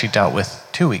we actually dealt with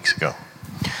 2 weeks ago.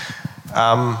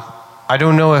 I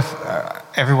don't know if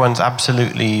everyone's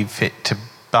absolutely fit to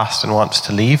bust and wants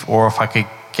to leave, or if I could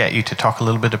get you to talk a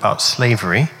little bit about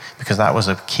slavery, because that was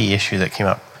a key issue that came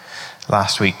up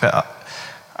last week. But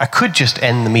I could just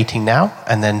end the meeting now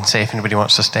and then say if anybody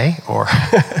wants to stay, or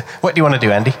what do you want to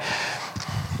do, Andy?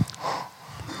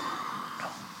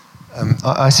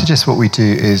 I suggest what we do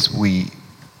is we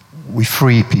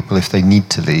free people if they need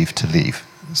to leave.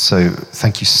 So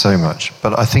thank you so much.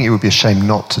 But I think it would be a shame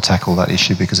not to tackle that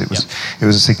issue, because it was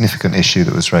a significant issue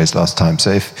that was raised last time.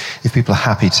 So if people are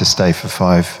happy to stay for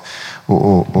 5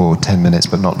 or 10 minutes,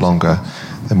 but not longer,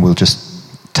 then we'll just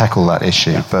tackle that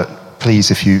issue. Yeah. But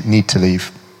please, if you need to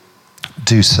leave,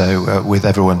 do so with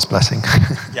everyone's blessing.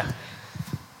 Yeah,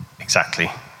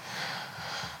 exactly.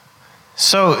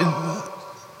 So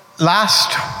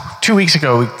 2 weeks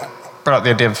ago, we brought up the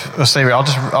idea of slavery.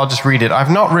 I'll just read it. I've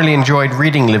not really enjoyed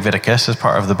reading Leviticus as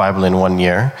part of the Bible in 1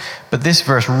 year, but this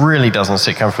verse really doesn't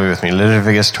sit comfortably with me.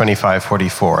 Leviticus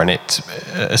 25:44, and it's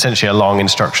essentially a long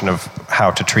instruction of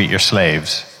how to treat your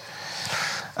slaves,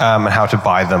 and how to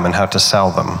buy them and how to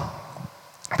sell them.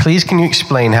 Please, can you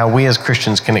explain how we as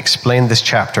Christians can explain this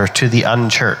chapter to the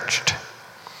unchurched?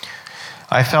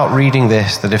 I felt reading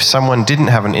this that if someone didn't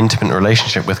have an intimate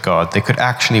relationship with God, they could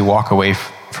actually walk away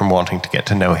from wanting to get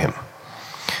to know him.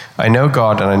 I know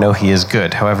God and I know he is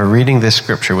good. However, reading this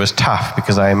scripture was tough,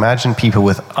 because I imagine people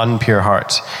with impure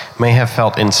hearts may have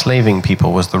felt enslaving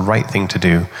people was the right thing to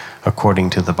do according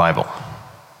to the Bible.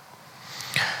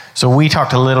 So we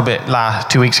talked a little bit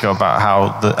 2 weeks ago about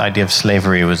how the idea of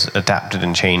slavery was adapted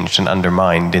and changed and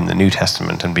undermined in the New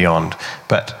Testament and beyond.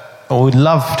 But we'd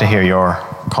love to hear your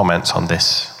comments on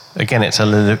this. Again, it's a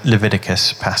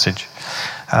Leviticus passage.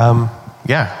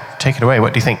 Take it away.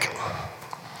 What do you think?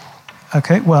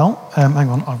 Okay, well, hang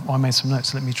on. I made some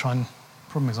notes. Let me try and...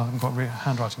 Problem is I haven't got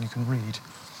handwriting you can read.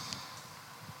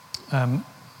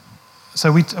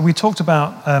 So we talked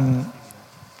about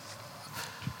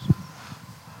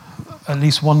at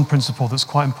least one principle that's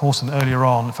quite important earlier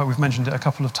on. In fact, we've mentioned it a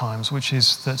couple of times, which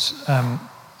is that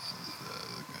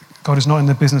God is not in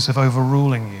the business of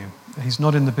overruling you. He's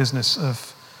not in the business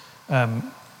of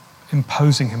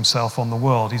imposing himself on the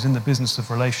world. He's in the business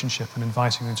of relationship and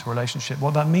inviting you into a relationship.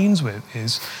 What that means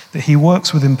is that he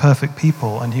works with imperfect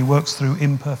people and he works through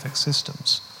imperfect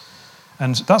systems.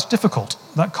 And that's difficult.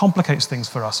 That complicates things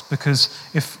for us, because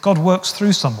if God works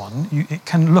through someone, it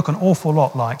can look an awful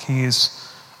lot like he is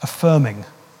affirming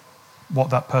what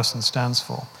that person stands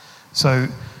for. So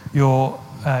you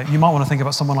might want to think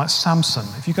about someone like Samson.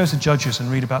 If you go to Judges and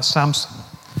read about Samson,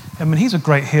 I mean, he's a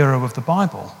great hero of the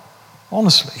Bible.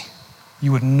 Honestly,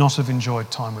 you would not have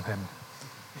enjoyed time with him.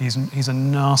 He's a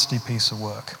nasty piece of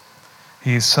work.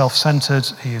 He is self-centered,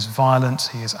 he is violent,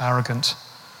 he is arrogant.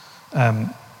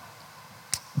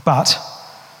 But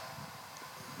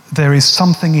there is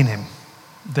something in him.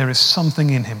 There is something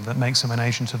in him that makes him an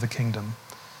agent of the kingdom.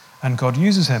 And God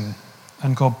uses him,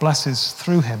 and God blesses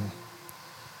through him.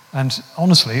 And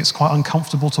honestly, it's quite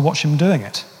uncomfortable to watch him doing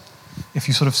it. If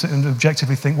you sort of sit and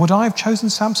objectively think, would I have chosen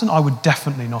Samson? I would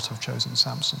definitely not have chosen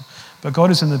Samson. But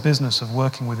God is in the business of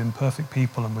working with imperfect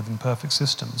people and with imperfect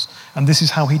systems. And this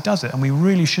is how he does it. And we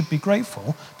really should be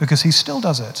grateful because he still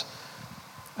does it.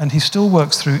 And he still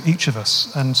works through each of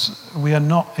us. And we are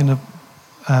not in a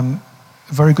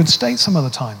very good state some of the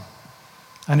time.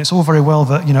 And it's all very well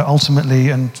that, ultimately,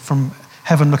 and from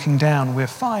heaven looking down, we're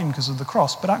fine because of the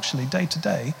cross. But actually, day to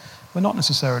day, we're not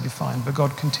necessarily fine. But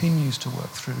God continues to work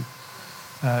through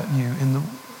you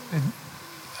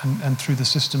and through the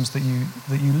systems that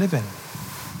you live in.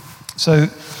 So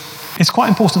it's quite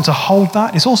important to hold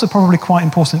that. It's also probably quite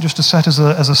important just to set as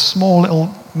a small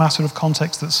little matter of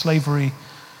context that slavery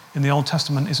in the Old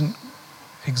Testament isn't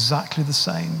exactly the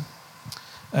same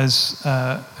as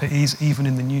it is even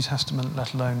in the New Testament,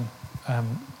 let alone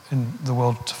in the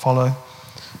world to follow.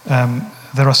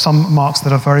 There are some marks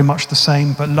that are very much the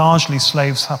same, but largely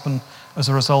slaves happen as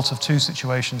a result of two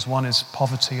situations. One is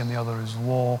poverty and the other is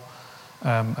war.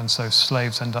 And so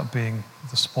slaves end up being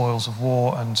the spoils of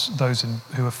war, and those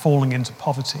who are falling into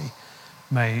poverty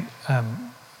may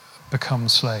become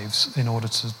slaves in order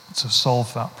to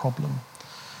solve that problem.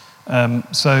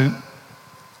 So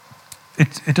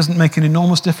it doesn't make an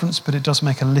enormous difference, but it does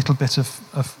make a little bit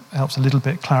helps a little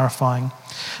bit clarifying.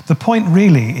 The point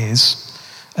really is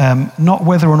not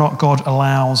whether or not God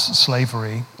allows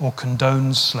slavery or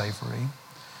condones slavery.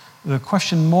 The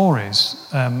question more is,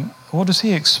 what does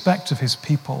he expect of his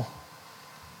people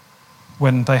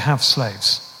when they have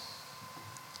slaves?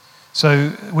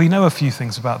 So we know a few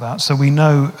things about that. So we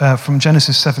know from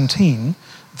Genesis 17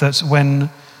 that when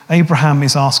Abraham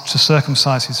is asked to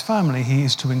circumcise his family, he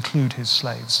is to include his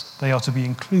slaves. They are to be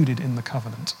included in the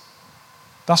covenant.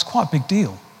 That's quite a big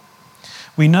deal.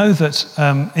 We know that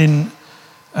in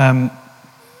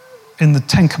the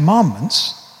Ten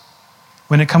Commandments,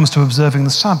 when it comes to observing the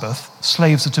Sabbath,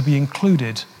 slaves are to be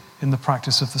included in the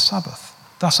practice of the Sabbath.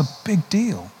 That's a big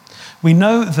deal. We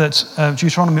know that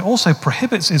Deuteronomy also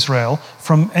prohibits Israel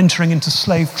from entering into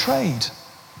slave trade,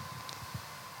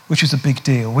 which is a big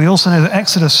deal. We also know that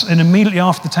Exodus, and immediately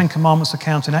after the Ten Commandments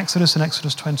account in Exodus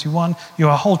 21, you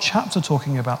have a whole chapter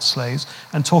talking about slaves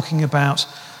and talking about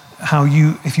how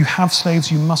if you have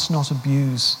slaves, you must not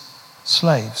abuse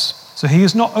slaves. So he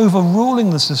is not overruling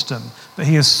the system, but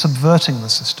he is subverting the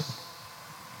system.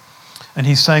 And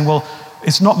he's saying, well,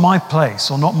 it's not my place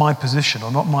or not my position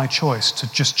or not my choice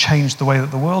to just change the way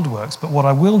that the world works, but what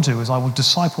I will do is I will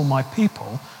disciple my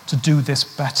people to do this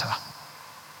better.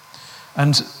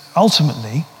 And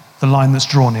ultimately, the line that's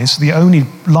drawn is, the only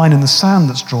line in the sand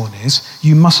that's drawn is,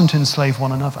 you mustn't enslave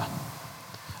one another.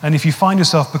 And if you find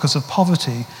yourself, because of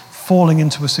poverty, falling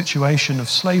into a situation of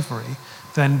slavery,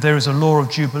 then there is a law of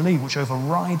Jubilee which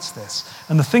overrides this.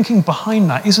 And the thinking behind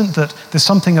that isn't that there's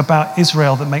something about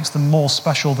Israel that makes them more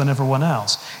special than everyone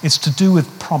else. It's to do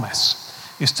with promise.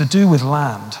 It's to do with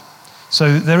land.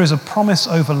 So there is a promise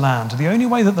over land. The only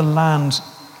way that the land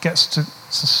gets to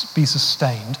be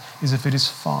sustained is if it is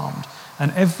farmed.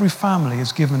 And every family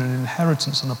is given an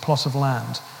inheritance on a plot of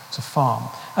land to farm.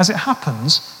 As it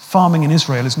happens, farming in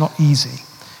Israel is not easy.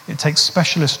 It takes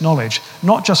specialist knowledge,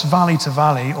 not just valley to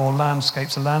valley or landscape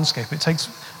to landscape. It takes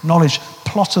knowledge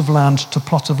plot of land to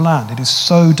plot of land. It is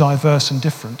so diverse and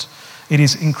different. It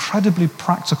is incredibly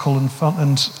practical and fun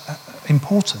and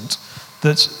important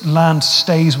that land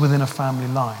stays within a family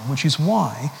line, which is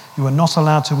why you are not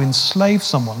allowed to enslave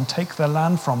someone, take their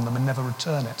land from them and never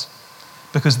return it.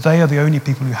 Because they are the only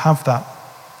people who have that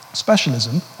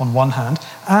specialism on one hand,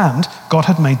 and God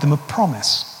had made them a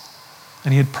promise.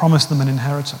 And he had promised them an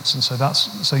inheritance. And so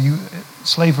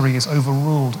slavery is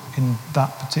overruled in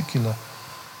that particular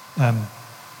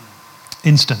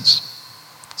instance.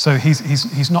 So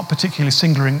he's not particularly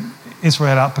singling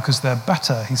Israel out because they're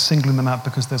better. He's singling them out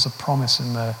because there's a promise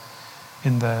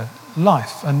in their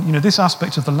life. And this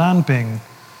aspect of the land being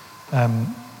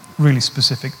really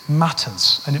specific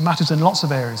matters. And it matters in lots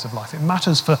of areas of life. It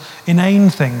matters for inane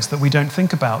things that we don't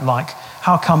think about, like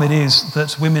how come it is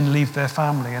that women leave their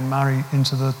family and marry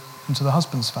into the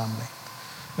husband's family,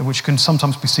 which can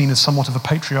sometimes be seen as somewhat of a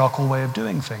patriarchal way of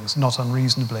doing things, not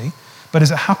unreasonably. But as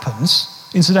it happens,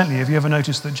 incidentally, have you ever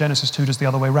noticed that Genesis 2 does the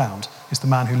other way round? It's the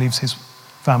man who leaves his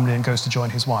family and goes to join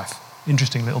his wife.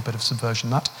 Interesting little bit of subversion,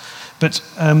 that. But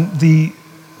the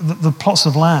plots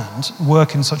of land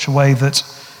work in such a way that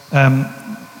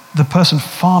the person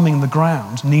farming the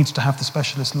ground needs to have the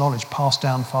specialist knowledge passed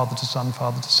down father to son,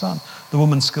 father to son. The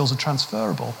woman's skills are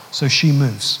transferable, so she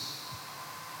moves.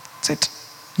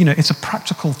 it's a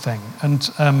practical thing. And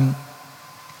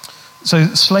so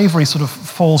slavery sort of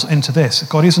falls into this.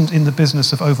 God isn't in the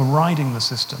business of overriding the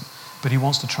system, but he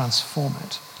wants to transform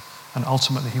it. And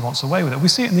ultimately, he wants away with it. We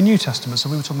see it in the New Testament. So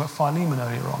we were talking about Philemon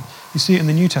earlier on. You see it in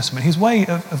the New Testament. His way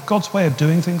of God's way of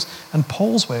doing things and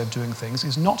Paul's way of doing things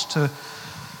is not to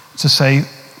say,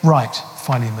 right,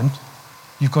 Philemon,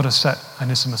 you've got to set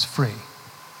Onesimus free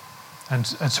and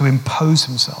to impose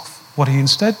himself. What he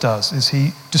instead does is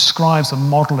he describes a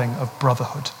modeling of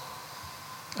brotherhood.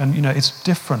 And, it's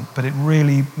different, but it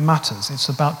really matters. It's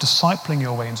about discipling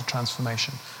your way into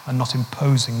transformation and not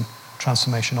imposing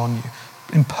transformation on you.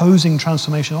 Imposing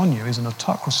transformation on you is an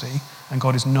autocracy, and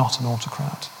God is not an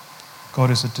autocrat. God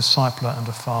is a discipler and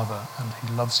a father, and he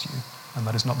loves you, and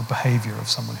that is not the behavior of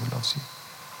someone who loves you.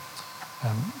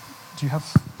 Do you have...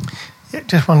 Yeah,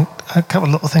 just a couple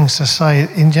of little things to say.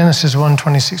 In Genesis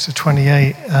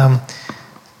 1:26-28,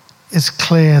 it's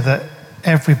clear that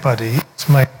everybody is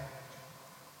made.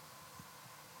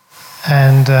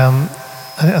 And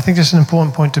I think it's an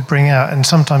important point to bring out, and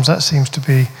sometimes that seems to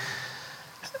be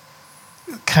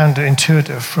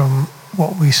counterintuitive from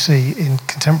what we see in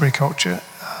contemporary culture,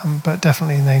 but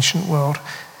definitely in the ancient world.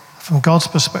 From God's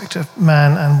perspective,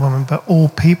 man and woman, but all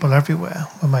people everywhere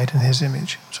were made in his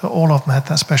image. So all of them had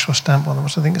that special stamp on them,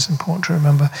 which I think is important to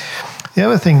remember. The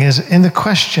other thing is, in the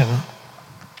question,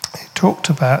 he talked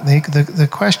about, the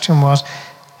question was,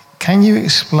 can you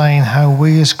explain how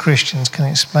we as Christians can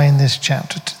explain this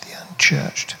chapter to the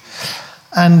unchurched?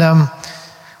 And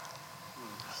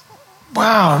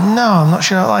wow, no, I'm not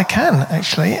sure I can,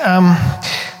 actually.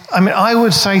 I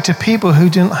would say to people who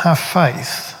didn't have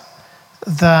faith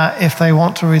that if they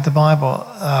want to read the Bible,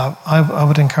 I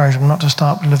would encourage them not to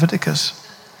start with Leviticus.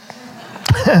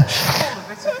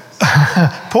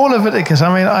 Poor Leviticus.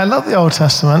 I love the Old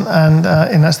Testament,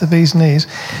 and that's the bee's knees.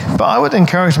 But I would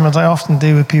encourage them, as I often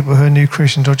do with people who are new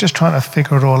Christians or just trying to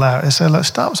figure it all out, is say, look,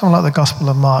 start with something like the Gospel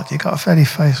of Mark. You've got a fairly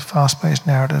fast-paced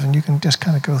narrative, and you can just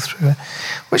kind of go through it,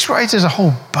 which raises a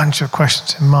whole bunch of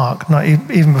questions in Mark, not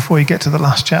even before you get to the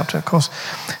last chapter, of course.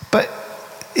 But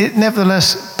it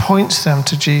nevertheless points them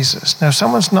to Jesus. Now, if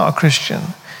someone's not a Christian,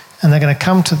 and they're going to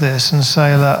come to this and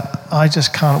say, look, I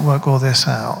just can't work all this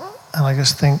out, and I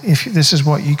just think, if this is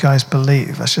what you guys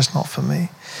believe, that's just not for me.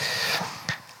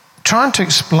 Trying to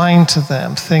explain to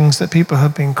them things that people who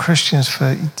have been Christians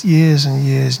for years and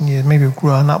years and years, maybe have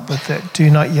grown up with it, do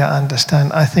not yet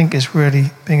understand, I think is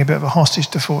really being a bit of a hostage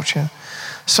to fortune.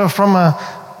 So from a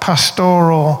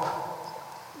pastoral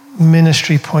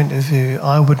ministry point of view,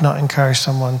 I would not encourage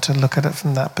someone to look at it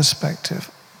from that perspective,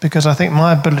 because I think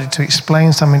my ability to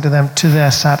explain something to them to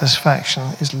their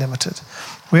satisfaction is limited.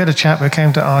 We had a chap who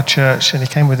came to our church, and he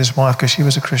came with his wife because she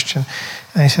was a Christian,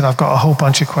 and he said, I've got a whole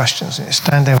bunch of questions. And he'd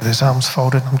stand there with his arms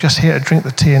folded. I'm just here to drink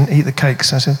the tea and eat the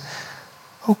cakes. And I said,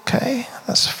 okay,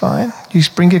 that's fine. You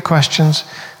bring your questions.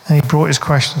 And he brought his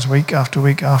questions week after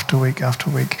week after week after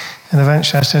week. And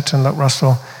eventually I said to him, look,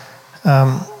 Russell,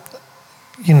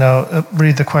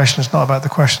 really the question is not about the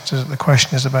questions. The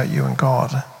question is about you and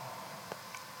God.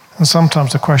 And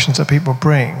sometimes the questions that people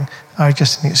bring are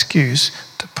just an excuse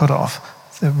to put off.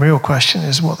 The real question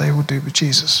is what they will do with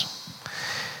Jesus.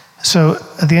 So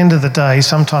at the end of the day,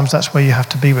 sometimes that's where you have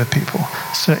to be with people.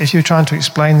 So if you're trying to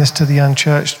explain this to the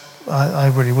unchurched,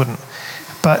 I really wouldn't.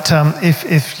 But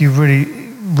if you're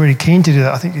really keen to do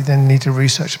that, I think you then need to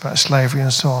research about slavery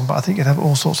and so on. But I think you'd have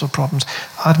all sorts of problems.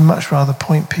 I'd much rather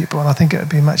point people, and I think it would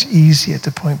be much easier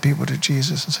to point people to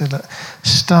Jesus and say, look,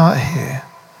 start here.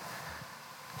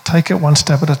 Take it one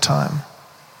step at a time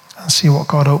and see what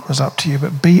God opens up to you.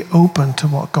 But be open to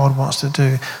what God wants to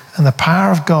do. And the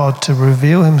power of God to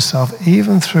reveal himself,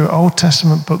 even through Old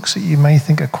Testament books that you may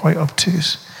think are quite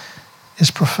obtuse,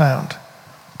 is profound.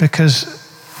 Because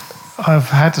I've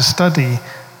had to study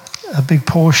a big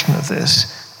portion of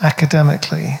this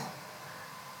academically.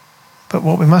 But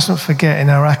what we mustn't forget in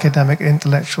our academic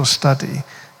intellectual study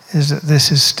is that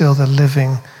this is still the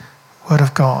living Word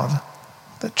of God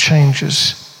that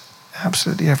changes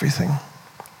absolutely everything.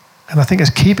 And I think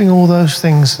it's keeping all those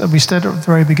things that we said at the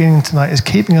very beginning tonight, is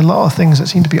keeping a lot of things that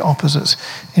seem to be opposites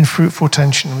in fruitful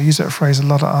tension. We use that phrase a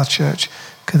lot at our church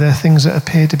because they're things that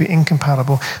appear to be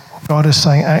incompatible. God is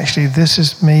saying, actually, this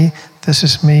is me,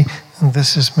 and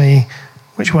this is me.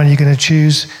 Which one are you going to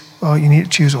choose? Well, you need to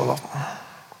choose all of them.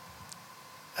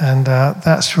 And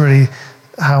that's really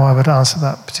how I would answer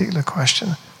that particular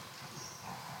question.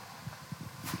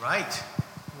 Right.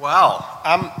 Well,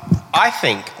 I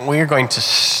think we're going to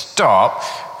stop.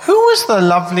 Who was the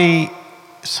lovely...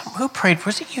 Who prayed?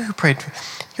 Was it you who prayed?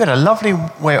 You had a lovely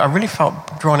way. I really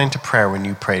felt drawn into prayer when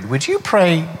you prayed. Would you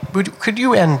pray? Could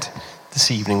you end this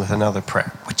evening with another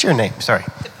prayer. What's your name? Sorry.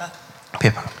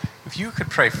 Pippa. If you could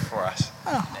pray for us.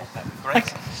 Oh. That'd be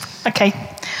great. Okay.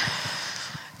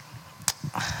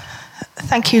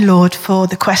 Thank you, Lord, for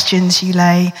the questions you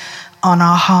lay on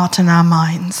our heart and our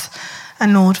minds.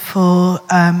 And Lord, for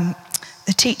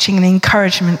the teaching and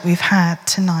encouragement we've had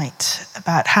tonight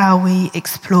about how we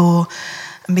explore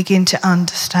and begin to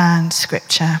understand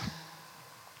Scripture.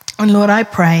 And Lord, I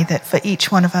pray that for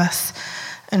each one of us,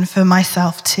 and for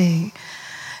myself too,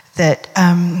 that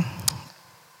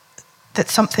that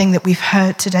something that we've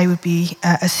heard today would be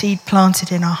a seed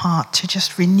planted in our heart to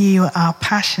just renew our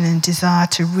passion and desire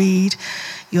to read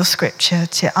your Scripture,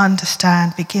 to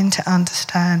understand, begin to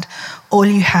understand all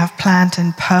you have planned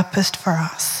and purposed for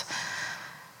us.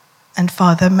 And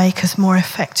Father, make us more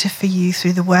effective for you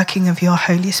through the working of your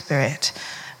Holy Spirit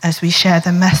as we share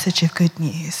the message of good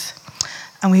news.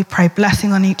 And we pray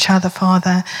blessing on each other,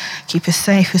 Father. Keep us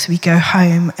safe as we go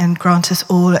home and grant us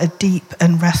all a deep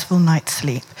and restful night's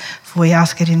sleep. For we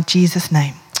ask it in Jesus'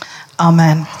 name.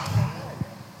 Amen.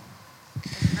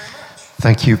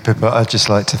 Thank you, Pippa. I'd just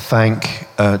like to thank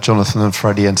Jonathan and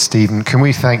Freddie and Stephen. Can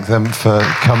we thank them for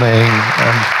coming?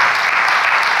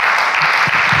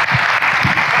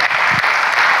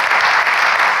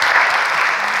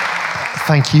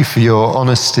 Thank you for your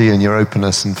honesty and your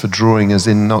openness and for drawing us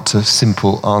in, not to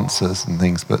simple answers and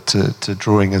things, but to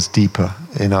drawing us deeper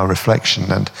in our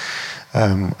reflection.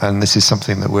 And this is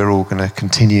something that we're all going to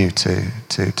continue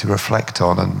to reflect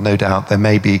on. And no doubt there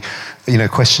may be,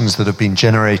 questions that have been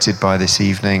generated by this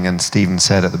evening. And Stephen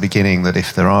said at the beginning that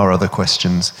if there are other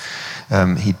questions,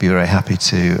 he'd be very happy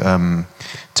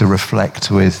to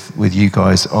reflect with you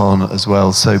guys on as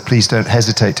well. So please don't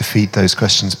hesitate to feed those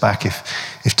questions back.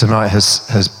 If tonight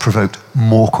has provoked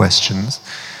more questions,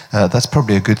 that's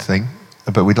probably a good thing.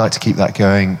 But we'd like to keep that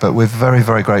going. But we're very,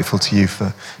 very grateful to you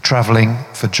for traveling,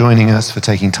 for joining us, for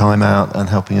taking time out and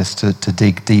helping us to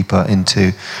dig deeper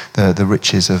into the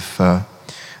riches of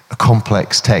a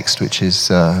complex text, which is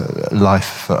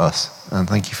life for us. And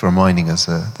thank you for reminding us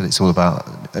that it's all about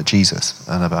Jesus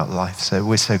and about life. So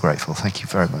we're so grateful. Thank you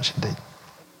very much indeed.